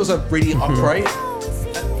 This feels like really upright,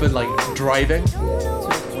 but like driving.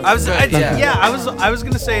 I was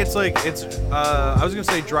gonna say it's like I was gonna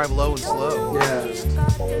say drive low and slow. Yeah.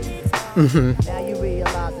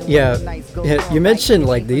 Yeah, you mentioned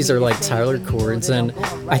like these are like Tyler chords, and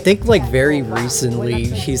I think like very recently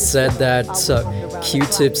he said that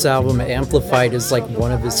Q-Tip's album Amplified is like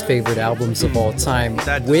one of his favorite albums of all time,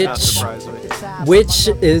 That does not surprise me. which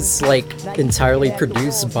is like entirely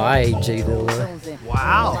produced by Jay Dilla.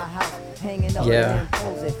 Wow. Yeah.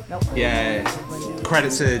 Yeah.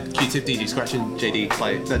 Credits to Q-Tip, DJ Scratch, and JD.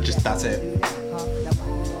 Like that's it.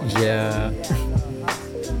 Yeah.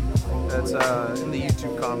 That's in the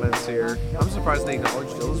YouTube comments here. I'm surprised they acknowledge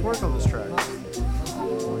Dilla's work on this track.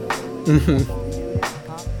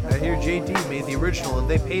 I hear JD made the original and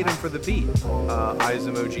they paid him for the beat. Eyes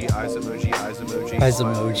emoji, eyes emoji, eyes emoji. Eyes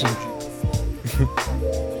emoji.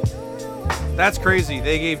 That's crazy.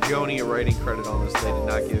 They gave Joni a writing credit on this. They did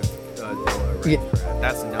not give Dilla a writing credit.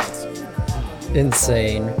 That's nuts.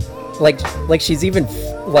 Insane. Like she's even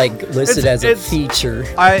like listed as a feature.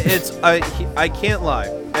 I can't lie.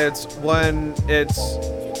 It's when it's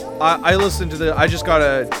I listened to I just got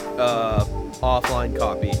a offline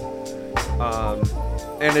copy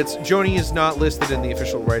And it's Joni is not listed in the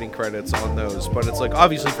official writing credits on those, but it's like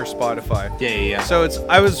obviously for Spotify. Yeah. So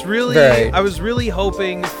I was really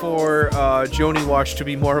hoping for Joni Watch to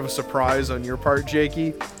be more of a surprise on your part,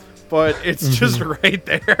 Jakey, but it's just right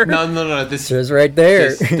there. No. This is right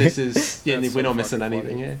there. This is we're so not missing fucking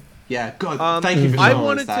anything funny. here. Yeah, God, thank you for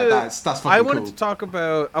showing us that. That's fucking cool. I wanted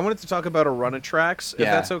to talk about a run of tracks, if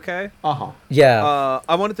that's okay. Yeah.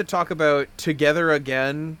 I wanted to talk about Together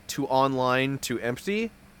Again to Online to Empty.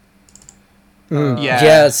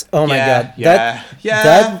 Yes. Oh my God.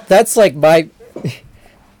 Yeah. That's like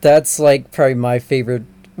that's like probably my favorite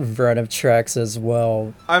run of tracks as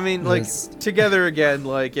well. I mean, like Together Again,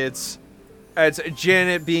 like it's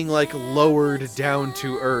Janet being like lowered down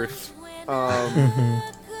to earth.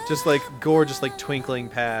 Just like gorgeous, like twinkling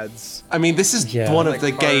pads. I mean, this is one of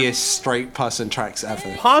the gayest straight person tracks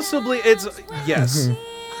ever. Possibly, it's yes.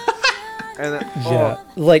 And then,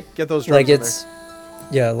 like get those drums like it's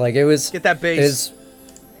like it was get that bass.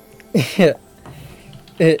 It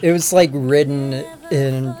was like written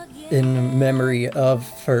in memory of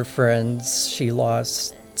her friends she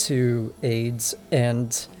lost to AIDS,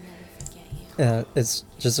 and it's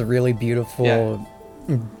just a really beautiful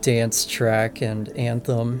dance track and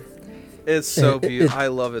anthem. It's so beautiful. I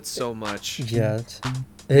love it so much. Yeah.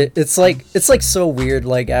 It's like so weird,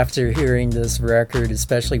 like after hearing this record,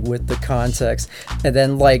 especially with the context, and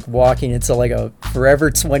then like walking into like a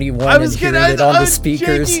Forever 21 and hearing it on the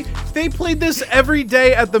speakers. Jakey, they played this every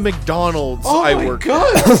day at the McDonald's I worked at.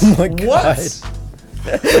 Oh my God.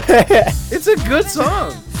 It's a good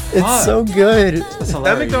song. It's so good.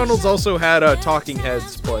 That McDonald's also had Talking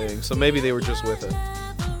Heads playing, so maybe they were just with it.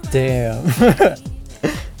 Damn.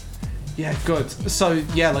 Yeah, good. So,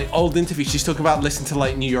 yeah, like, old interviews, she's talking about listening to,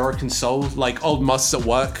 like, New York and Soul, like, old Musts at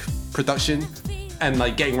Work production, and,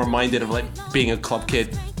 like, getting reminded of, like, being a club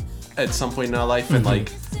kid at some point in her life, and,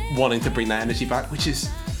 like, wanting to bring that energy back, which is,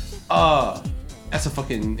 that's a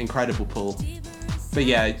fucking incredible pull. But,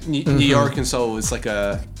 yeah, New York and Soul is, like,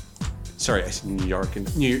 a... Sorry, I said New York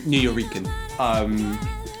and... New Yorican.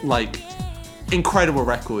 Like, incredible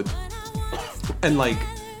record. And, like...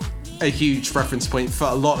 a huge reference point for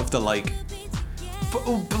a lot of the like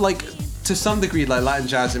to some degree like Latin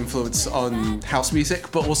jazz influence on house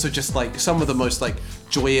music, but also just like some of the most like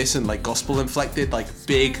joyous and like gospel inflected, like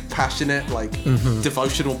big passionate like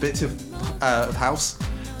devotional bits of house.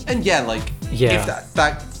 And if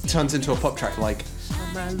that turns into a pop track, like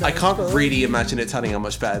I can't really imagine it turning out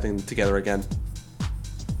much better than Together Again.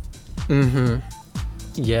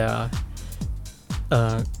 Yeah.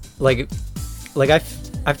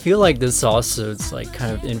 I feel like this also is like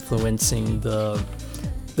kind of influencing the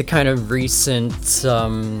kind of recent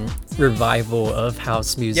revival of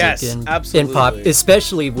house music in pop,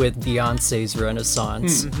 especially with Beyonce's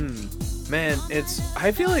Renaissance. Man,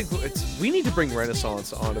 I feel like we need to bring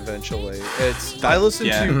Renaissance on eventually. I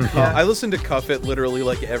listen to Cuff It literally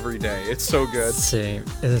like every day. It's so good. Same.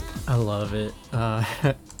 I love it.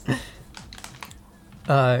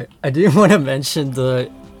 I do want to mention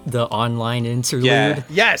the online interlude. Yeah.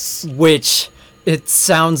 Yes. Which it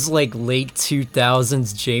sounds like late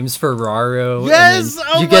 2000s James Ferraro. Yes.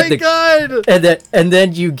 Oh my God. And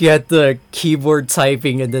then you get the keyboard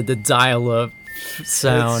typing and then the dial-up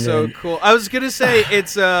sound. It's so cool. I was gonna say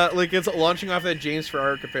it's launching off that James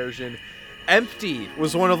Ferraro comparison. Empty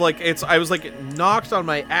was one of I was like knocked on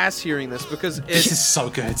my ass hearing this because this is so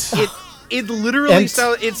good. It literally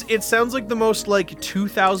sounds like the most like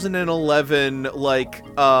 2011 like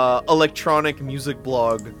electronic music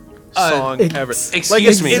blog song ever.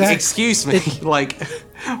 Excuse me. Like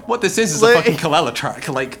what this is a fucking Kallela track.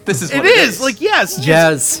 Like this is what it is. Like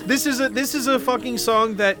yes. This is a fucking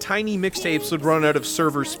song that Tiny Mixtapes would run out of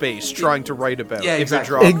server space trying to write about if it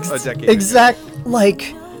dropped a decade ago.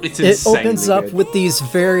 Like it opens up with these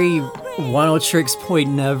very One-O-Tricks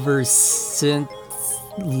Point Never synth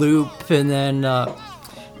loop, and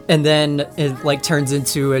then it like turns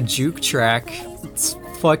into a juke track. It's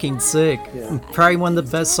fucking sick. Probably one of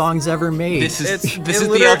the best songs ever made. This is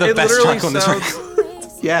the other best track on this record.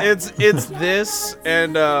 Yeah, it's this,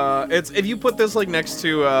 and it's if you put this like next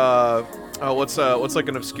to what's like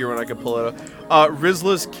an obscure one I could pull it up.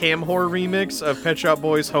 Rizla's Cam Whore remix of Pet Shop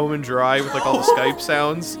Boys Home and Dry with like all the Skype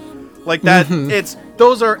sounds. Like that,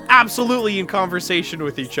 those are absolutely in conversation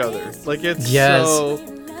with each other. Like it's so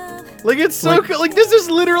cool. Like this is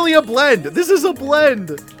literally a blend. This is a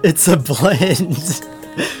blend. It's a blend.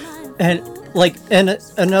 And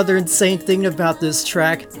another insane thing about this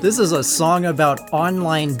track, this is a song about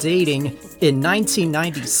online dating in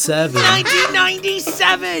 1997.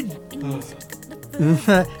 1997.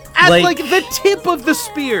 At like the tip of the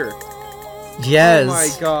spear. Yes. Oh my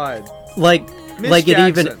god. Like, Miss like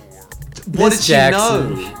Jackson. it even. What Miss did she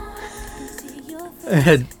Jackson.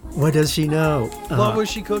 know? What does she know? What was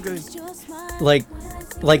she cooking? Like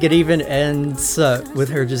it even ends with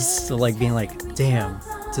her just like being like, "Damn,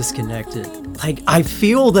 disconnected." Like I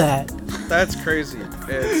feel that. That's crazy.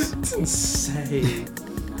 It's insane.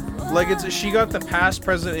 Like she got the past,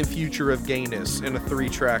 present, and future of gayness in a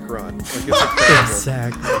 3-track run. Like it's incredible.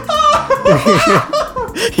 Exactly.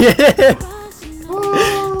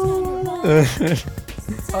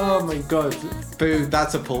 Oh my god. Boo,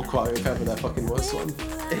 that's a pull quote if ever there fucking was one.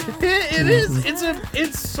 It is.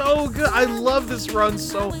 It's so good. I love this run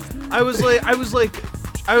so. I was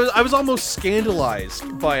almost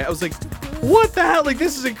scandalized by it. I was like, what the hell? Like,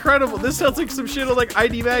 this is incredible. This sounds like some shit on like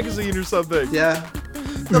ID Magazine or something. Yeah.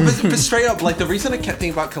 No, but straight up, like, the reason I kept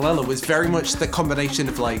thinking about Kalela was very much the combination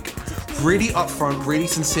of, like, really upfront, really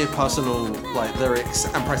sincere personal, like, lyrics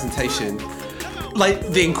and presentation. Like,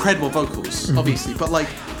 the incredible vocals, obviously, but, like,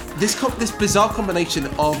 this bizarre combination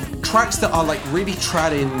of tracks that are, like, really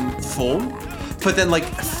trad in form, but then, like,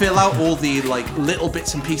 fill out all the, like, little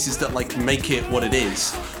bits and pieces that, like, make it what it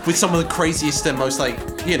is. With some of the craziest and most, like,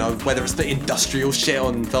 you know, whether it's the industrial shit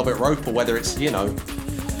on Velvet Rope or whether it's, you know,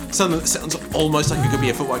 something that sounds almost like it could be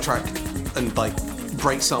a footwork track and like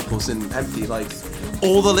break samples in Empty, like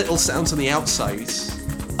all the little sounds on the outside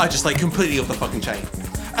are just like completely off the fucking chain.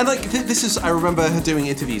 And like this is, I remember her doing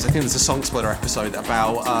interviews, I think there's a Song Splitter episode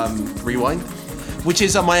about Rewind, which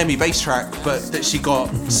is a Miami bass track, but that she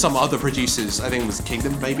got some other producers, I think it was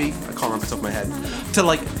Kingdom maybe, I can't remember off the top of my head, to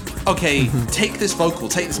like, okay, take this vocal,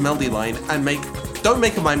 take this melody line and don't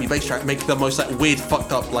make a Miami bass track, make the most like weird,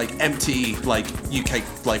 fucked up, like empty, like UK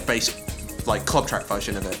like bass, like club track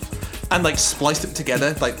version of it, and like spliced it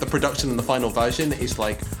together. Like the production in the final version is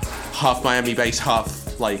like half Miami bass,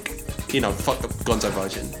 half like, you know, fucked up Gonzo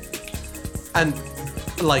version, and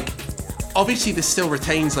like obviously this still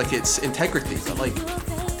retains like its integrity, but like,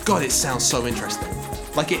 God, it sounds so interesting.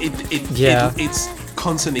 Like it's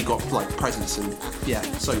constantly got like presence and yeah,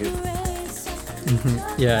 so good.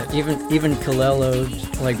 Yeah, even Kalelo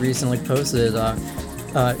like recently posted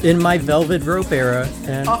in my Velvet Rope era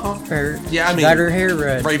and yeah, I mean, got her hair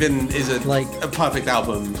red. Raven is a perfect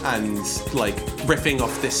album and like riffing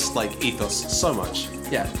off this like ethos so much.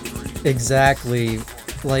 Yeah, exactly.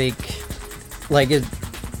 Like it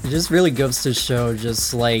just really goes to show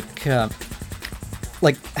just like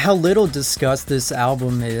how little discussed this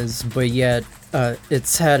album is, but yet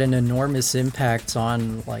it's had an enormous impact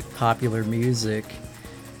on like popular music.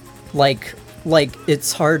 Like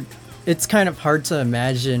it's kind of hard to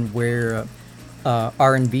imagine where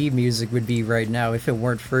R&B music would be right now if it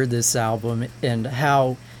weren't for this album, and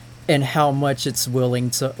how much it's willing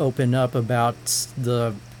to open up about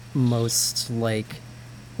the most like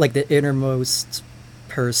the innermost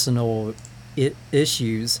personal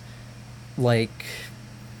issues, like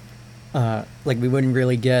we wouldn't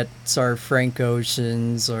really get our Frank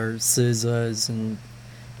Oceans or SZAs and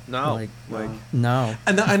no.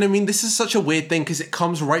 And I mean, this is such a weird thing because it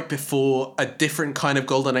comes right before a different kind of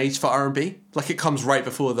golden age for R&B. Like it comes right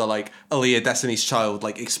before the like Aaliyah, Destiny's Child,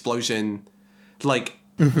 like explosion, like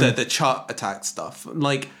the chart attack stuff.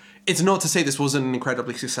 Like it's not to say this wasn't an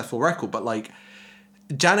incredibly successful record, but like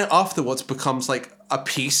Janet afterwards becomes like a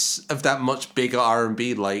piece of that much bigger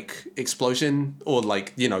R&B like explosion, or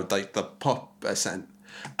like, you know, like the pop ascent.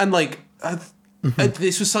 And like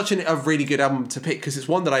this was such a really good album to pick because it's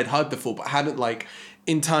one that I'd heard before but hadn't like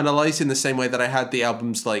internalized in the same way that I had the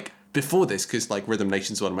albums like before this, because like Rhythm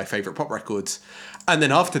Nation's one of my favorite pop records, and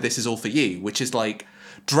then after this is All For You, which is like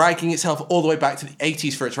dragging itself all the way back to the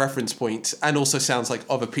 80s for its reference point, and also sounds like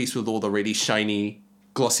of a piece with all the really shiny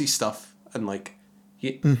glossy stuff and like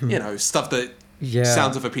you know, stuff that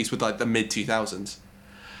sounds of a piece with like the mid 2000s.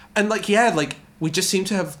 And like, yeah, like we just seem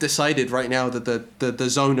to have decided right now that the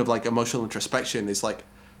zone of like emotional introspection is like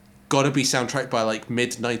gotta be soundtracked by like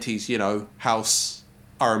mid 90s, you know, house,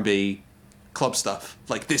 R&B, club stuff.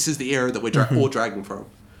 Like this is the era that we're all dragging from.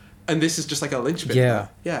 And this is just like a linchpin. Yeah.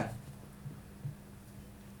 Yeah.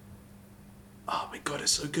 Oh my God,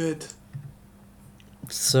 it's so good.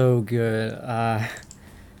 So good.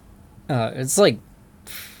 It's like,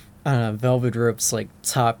 I don't know, Velvet Rope's like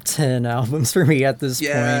top 10 albums for me at this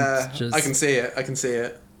point. Yeah, Just... I can see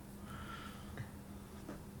it.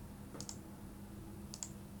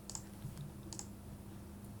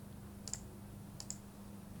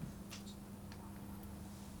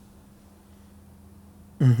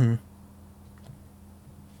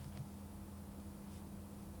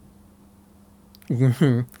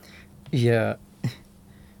 Yeah.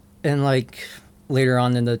 And like later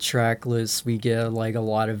on in the track list we get like a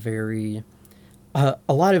lot of very a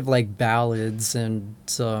lot of like ballads and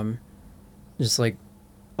just like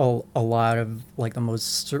a lot of like the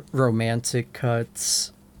most romantic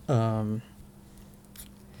cuts. And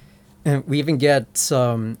we even get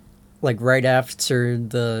like right after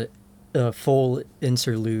the full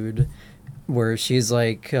interlude where she's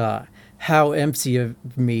like, how empty of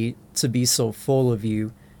me to be so full of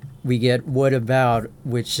you. We get What About,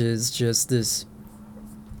 which is just this.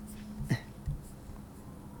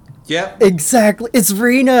 Yeah. Exactly. It's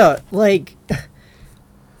Rena. Like,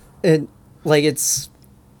 and like it's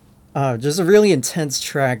just a really intense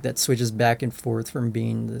track that switches back and forth from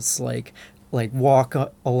being this like walk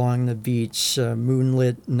along the beach,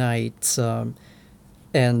 moonlit night,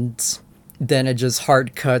 and then it just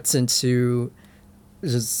hard cuts into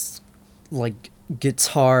just like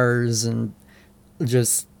guitars and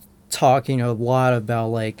just talking a lot about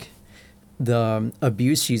like the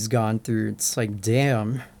abuse she's gone through. It's like,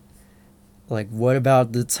 damn. Like, what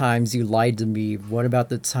about the times you lied to me? What about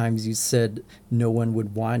the times you said no one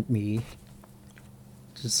would want me?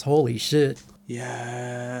 Just holy shit.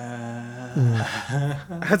 Yeah.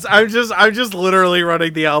 I'm just literally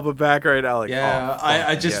running the album back right now. Like, yeah, oh,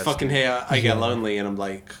 I just fucking hear I Get Lonely and I'm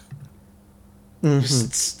like, yeah,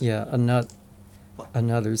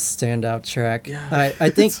 another standout track. Yeah. I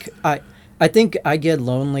think I Get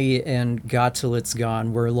Lonely and Got Till It's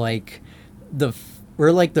Gone were like the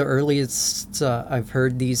earliest I've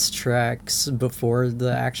heard these tracks before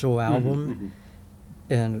the actual album.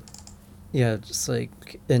 And yeah, just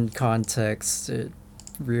like in context, it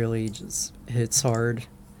really just hits hard.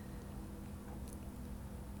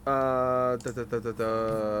 Cover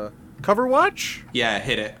watch? Yeah,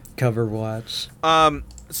 hit it. Cover watch.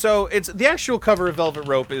 So it's the actual cover of Velvet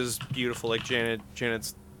Rope is beautiful. Like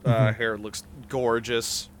Janet's hair looks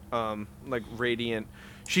gorgeous, like radiant.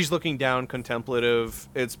 She's looking down, contemplative.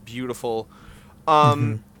 It's beautiful.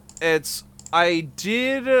 I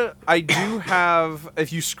do have.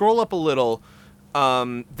 If you scroll up a little,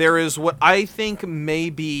 there is what I think may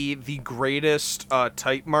be the greatest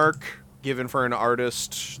type mark given for an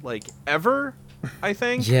artist like ever. I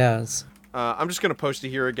think. Yes. I'm just gonna post it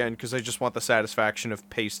here again because I just want the satisfaction of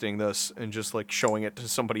pasting this and just like showing it to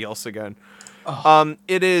somebody else again. Oh.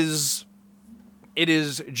 It is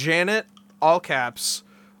Janet, all caps,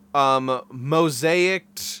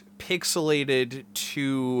 mosaicked, pixelated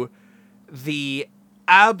to the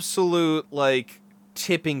absolute like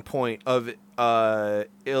tipping point of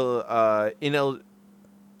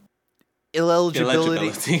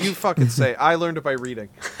ineligibility. You fucking say. I learned it by reading.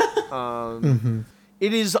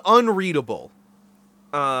 It is unreadable.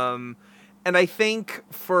 And I think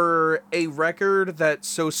for a record that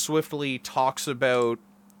so swiftly talks about,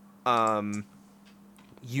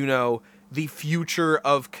 the future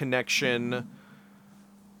of connection,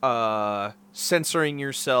 censoring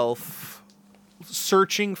yourself,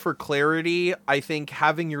 searching for clarity, I think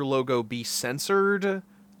having your logo be censored,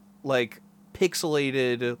 like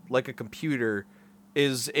pixelated like a computer,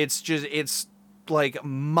 it's like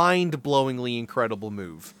mind-blowingly incredible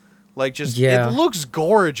move. Like just it looks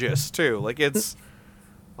gorgeous too. Like it's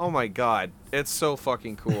oh my god, it's so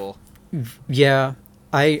fucking cool. Yeah,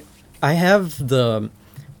 I have the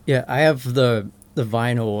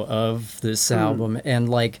vinyl of this album, and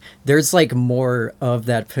like there's like more of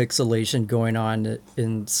that pixelation going on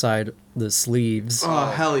inside the sleeves. Oh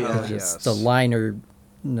hell yeah! Just the liner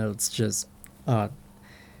notes, just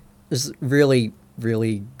really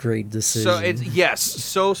great decision. So it's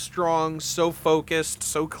so strong, so focused,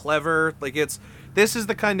 so clever. Like this is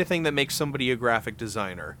the kind of thing that makes somebody a graphic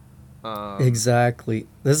designer. Exactly.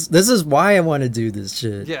 This is why I want to do this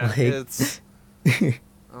shit. Yeah, like, it's.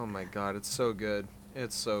 Oh my god, it's so good.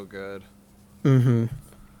 It's so good. Mm-hmm.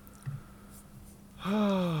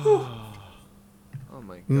 Oh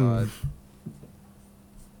my god.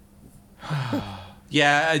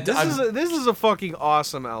 Yeah, this is a fucking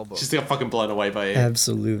awesome album. Just got fucking blown away by it.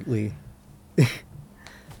 Absolutely.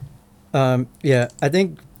 Yeah, I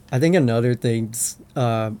think another thing,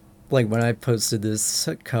 like when I posted this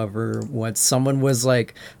cover, what someone was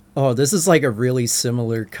like, "Oh, this is like a really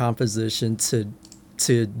similar composition to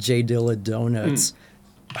J Dilla Donuts."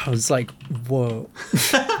 I was like, "Whoa!"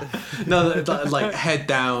 No, like head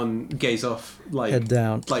down, gaze off, like head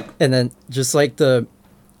down, like, and then just like the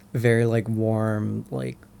very like warm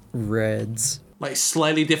like reds, like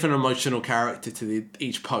slightly different emotional character to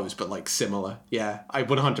each pose, but like similar. Yeah, I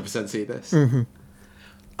would 100% see this. Mm-hmm.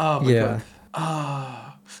 Oh my god.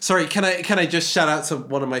 Sorry, can I just shout out to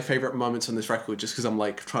one of my favorite moments on this record, just because I'm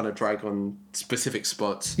like trying to drag on specific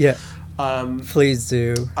spots. Yeah. Please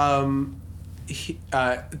do.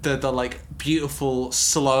 The like beautiful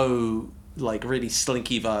slow like really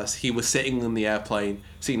slinky verse. He was sitting in the airplane,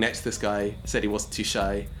 sitting next to this guy, said he wasn't too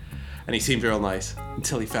shy, and he seemed real nice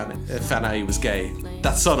until he found out he was gay.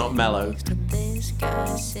 That's so not mellow. This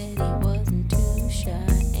guy said he wasn't too shy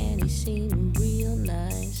and he seemed real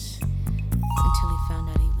nice until he found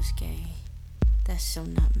out he was gay. That's so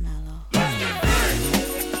not mellow.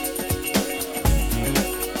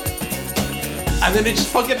 And then it just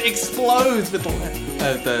fucking explodes with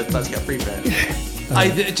the Let's Get Free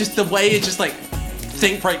bit. Just the way it just like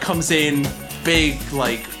Think Break comes in, big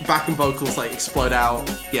like backing vocals like explode out.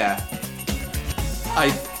 Yeah.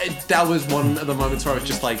 That was one of the moments where I was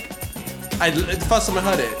just like, the first time I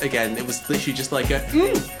heard it again, it was literally just like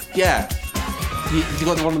yeah. You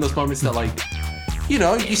got one of those moments that like, you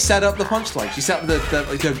know, you set up the punchlines, you set up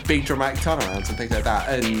the big dramatic turnarounds and things like that,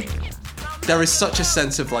 and there is such a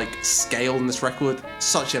sense of like scale in this record,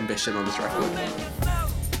 such ambition on this record.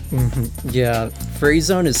 Yeah, Free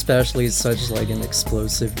Zone especially is such like an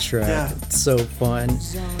explosive track. Yeah. It's so fun.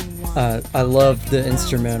 I love the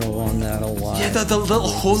instrumental on that a lot. Yeah, the little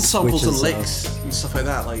horn samples and Switches licks and stuff like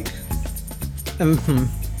that, like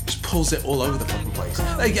just pulls it all over the fucking place.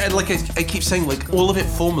 Like I keep saying, like all of it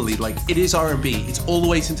formally, like it is R&B. It's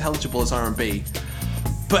always intelligible as R&B.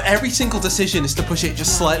 But every single decision is to push it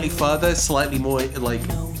just slightly further, slightly more like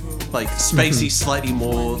spacey, slightly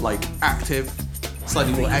more like active,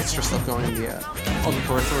 slightly more extra stuff going on the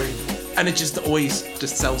periphery, and it just always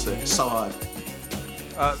just sells it so hard.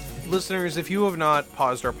 Listeners, if you have not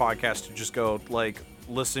paused our podcast to just go like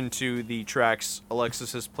listen to the tracks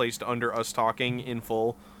Alexis has placed under us talking in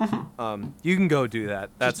full, you can go do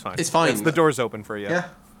that. That's fine. It's fine. The door's open for you. Yeah.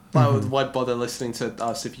 Why bother listening to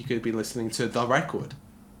us if you could be listening to the record?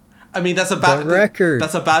 I mean, that's a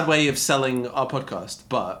bad way of selling our podcast,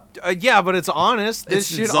 but yeah, but it's honest. This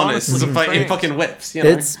shit it's honest. It fucking whips. You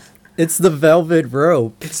know? It's the velvet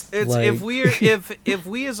rope. It's like... if we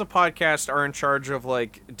as a podcast are in charge of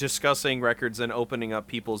like discussing records and opening up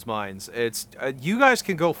people's minds, it's you guys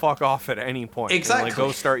can go fuck off at any point. Exactly. And, like,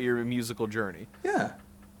 go start your musical journey. Yeah.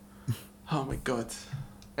 Oh my god.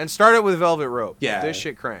 And start it with Velvet Rope. Yeah. This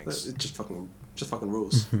shit cranks. It just fucking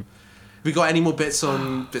rules. We got any more bits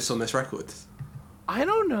on this record? I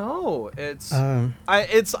don't know. I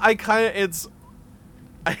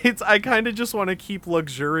kind of just want to keep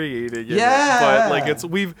luxuriating in it. But like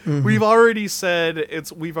we've already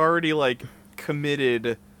said we've already like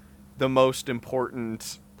committed the most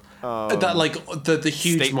important that like the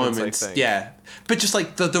huge moments. Yeah. But just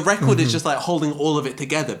like the record is just like holding all of it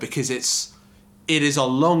together because it is a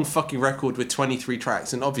long fucking record with 23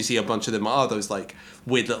 tracks, and obviously a bunch of them are those like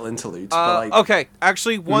weird little interludes. But like, okay,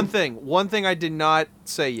 actually, one thing I did not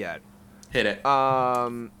say yet. Hit it.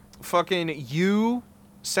 Fucking You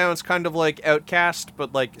sounds kind of like Outcast,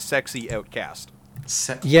 but like sexy Outcast.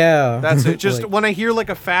 Yeah, that's it. Just like, when I hear like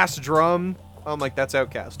a fast drum, I'm like, that's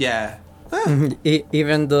Outcast. Yeah.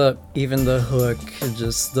 Even the hook,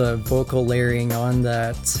 just the vocal layering on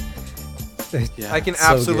that. Yeah. I can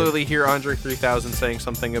absolutely hear Andre 3000 saying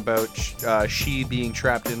something about she being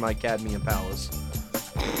trapped in my cadmium palace.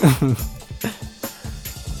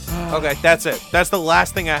 Okay, that's it. That's the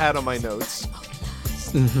last thing I had on my notes.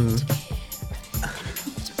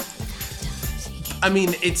 I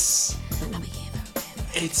mean, it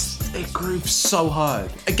grooves so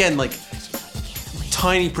hard. Again, like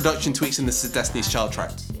tiny production tweaks in the Destiny's Child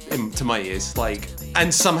track, to my ears. Like,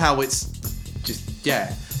 and somehow it's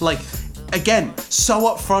just like. Again, so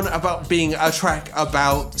upfront about being a track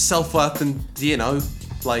about self-worth and, you know,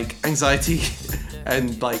 like anxiety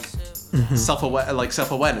and like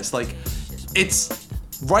self-awareness. Like, it's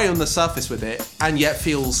right on the surface with it, and yet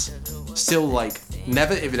feels still like it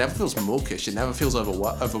never feels mawkish. It never feels over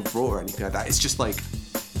raw or anything like that. It's just like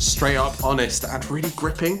straight up honest and really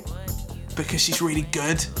gripping because she's really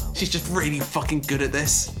good. She's just really fucking good at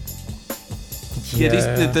this.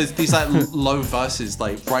 Yeah, these like low verses,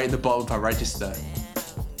 like right in the bottom of her register.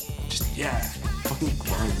 Just fucking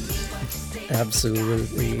grinds.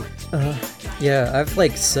 Absolutely. Yeah, I've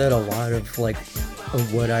like said a lot of like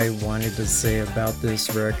what I wanted to say about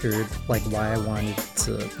this record, like why I wanted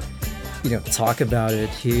to, you know, talk about it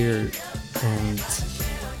here, and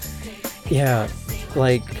yeah,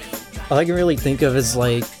 like all I can really think of is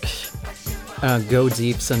like Go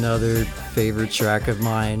Deep's another favorite track of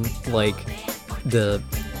mine, like. The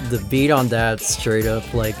beat on that straight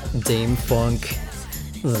up like Dame Funk,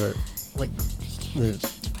 the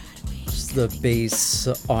bass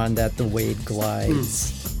on that, the way it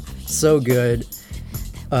glides, so good.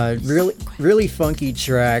 Really funky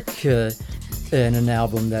track in an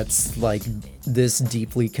album that's like this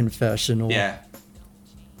deeply confessional. Yeah.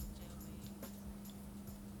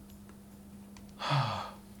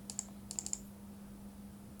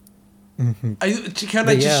 Can I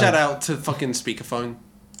just shout out to fucking speakerphone?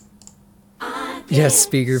 Yes,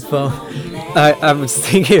 speakerphone. I was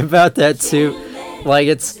thinking about that too. Like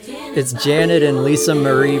it's Janet and Lisa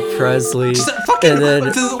Marie Presley.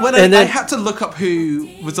 I had to look up who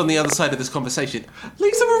was on the other side of this conversation.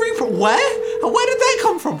 Lisa Marie, where? And where did they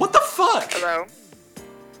come from? What the fuck? Hello.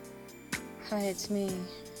 Hi, it's me.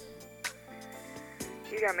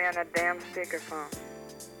 You got me on that damn speakerphone.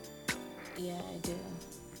 Yeah, I do.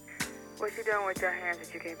 What you doing with your hands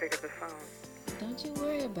that you can't pick up the phone? Don't you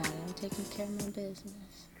worry about it. I'm taking care of my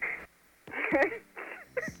business.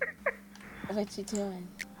 What you doing?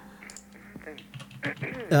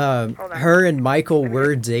 Her and Michael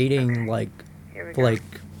were dating like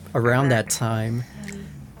around that time,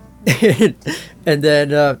 and then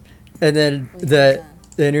the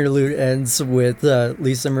interlude ends with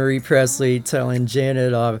Lisa Marie Presley telling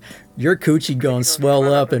Janet, "Your coochie gonna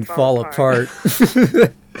swell up and fall apart."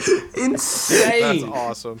 Insane. That's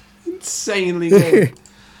awesome. Insanely good.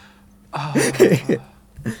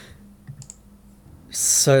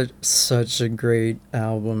 Such a great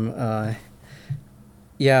album.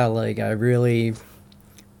 Yeah, like I really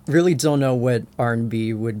don't know what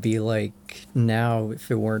R&B would be like now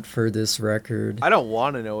if it weren't for this record. I don't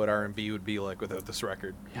want to know what R&B would be like without this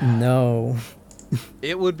record. Yeah. No.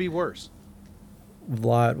 It would be worse. A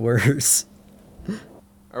lot worse.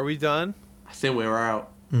 Are we done? I think we're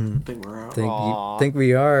out. I think we're out. Think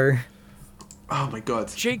we are. Oh my god.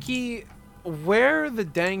 Jakey, where the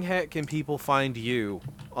dang heck can people find you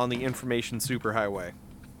on the information superhighway?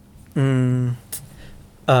 You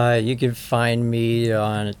can find me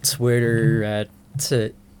on Twitter at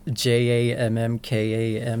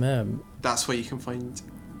JAMMKAMM. That's where you can find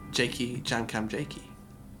Jakey, Jamcam Jakey.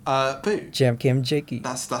 Boo. Jamcam Jakey.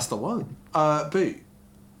 That's the one. Boo.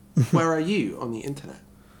 Where are you on the internet?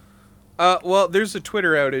 Well, there's a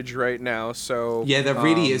Twitter outage right now, so... Yeah, there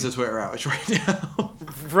really is a Twitter outage right now.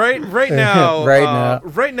 right now.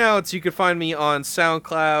 Right now, you can find me on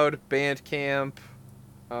SoundCloud, Bandcamp,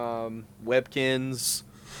 Webkins,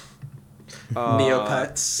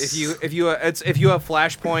 Neopets. If you have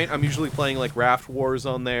Flashpoint, I'm usually playing like Raft Wars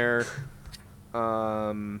on there.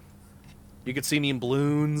 You can see me in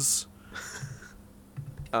balloons.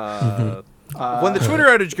 When the Twitter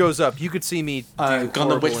outage goes up, you could see me.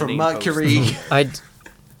 Gonna wait for Mercury. I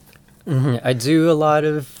do a lot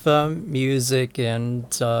of music and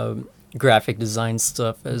graphic design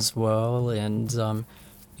stuff as well, and you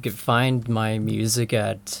can find my music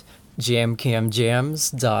at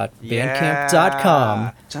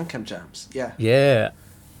jamcamjams.bandcamp.com. Jamcam Jams, yeah. Yeah.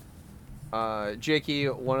 Jakey,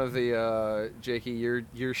 Jakey,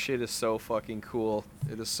 your shit is so fucking cool.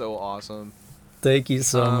 It is so awesome. Thank you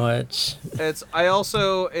so much. I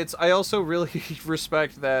also really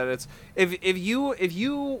respect that. It's if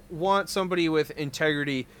you want somebody with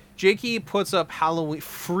integrity, Jakey puts up Halloween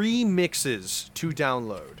free mixes to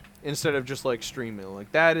download instead of just like streaming.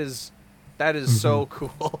 Like that is so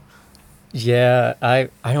cool. Yeah, I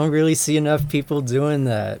don't really see enough people doing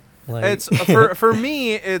that. Like... It's for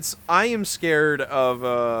me. I am scared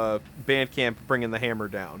of Bandcamp bringing the hammer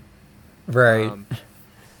down. Right.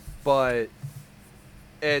 But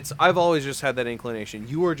I've always just had that inclination.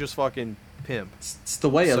 You are just fucking pimp. It's the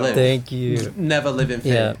way I live. Thank you. Never live in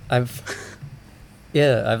fear. I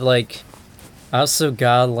also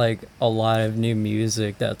got like a lot of new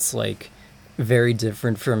music that's like very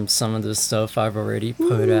different from some of the stuff I've already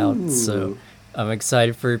put out. So I'm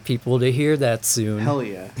excited for people to hear that soon. Hell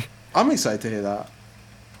yeah. I'm excited to hear that.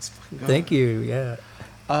 Thank you, yeah.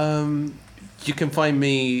 You can find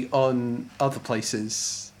me on other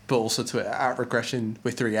places, but also Twitter at Regression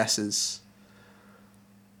with 3 S's.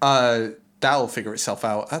 That'll figure itself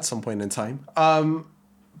out at some point in time.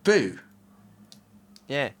 Boo.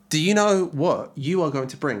 Yeah. Do you know what you are going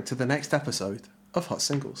to bring to the next episode of Hot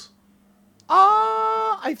Singles?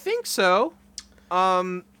 I think so.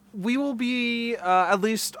 We will be, at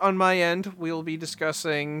least on my end, we will be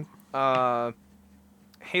discussing,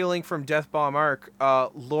 hailing from Death Bomb Arc,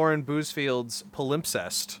 Lauren Boosfield's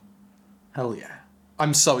Palimpsest. Hell yeah.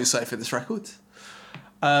 I'm so excited for this record.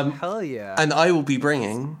 Hell yeah. And I will be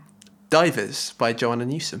bringing Divers by Joanna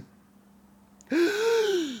Newsom.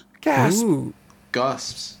 Gasp. Ooh.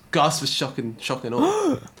 Gasps. Gasps was shocking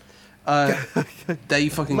all. There you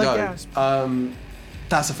fucking go. Gasp.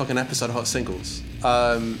 That's a fucking episode of Hot Singles.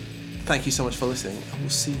 Thank you so much for listening, and we'll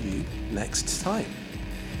see you next time.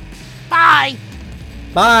 Bye.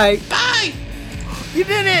 Bye. Bye! You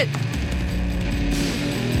did it!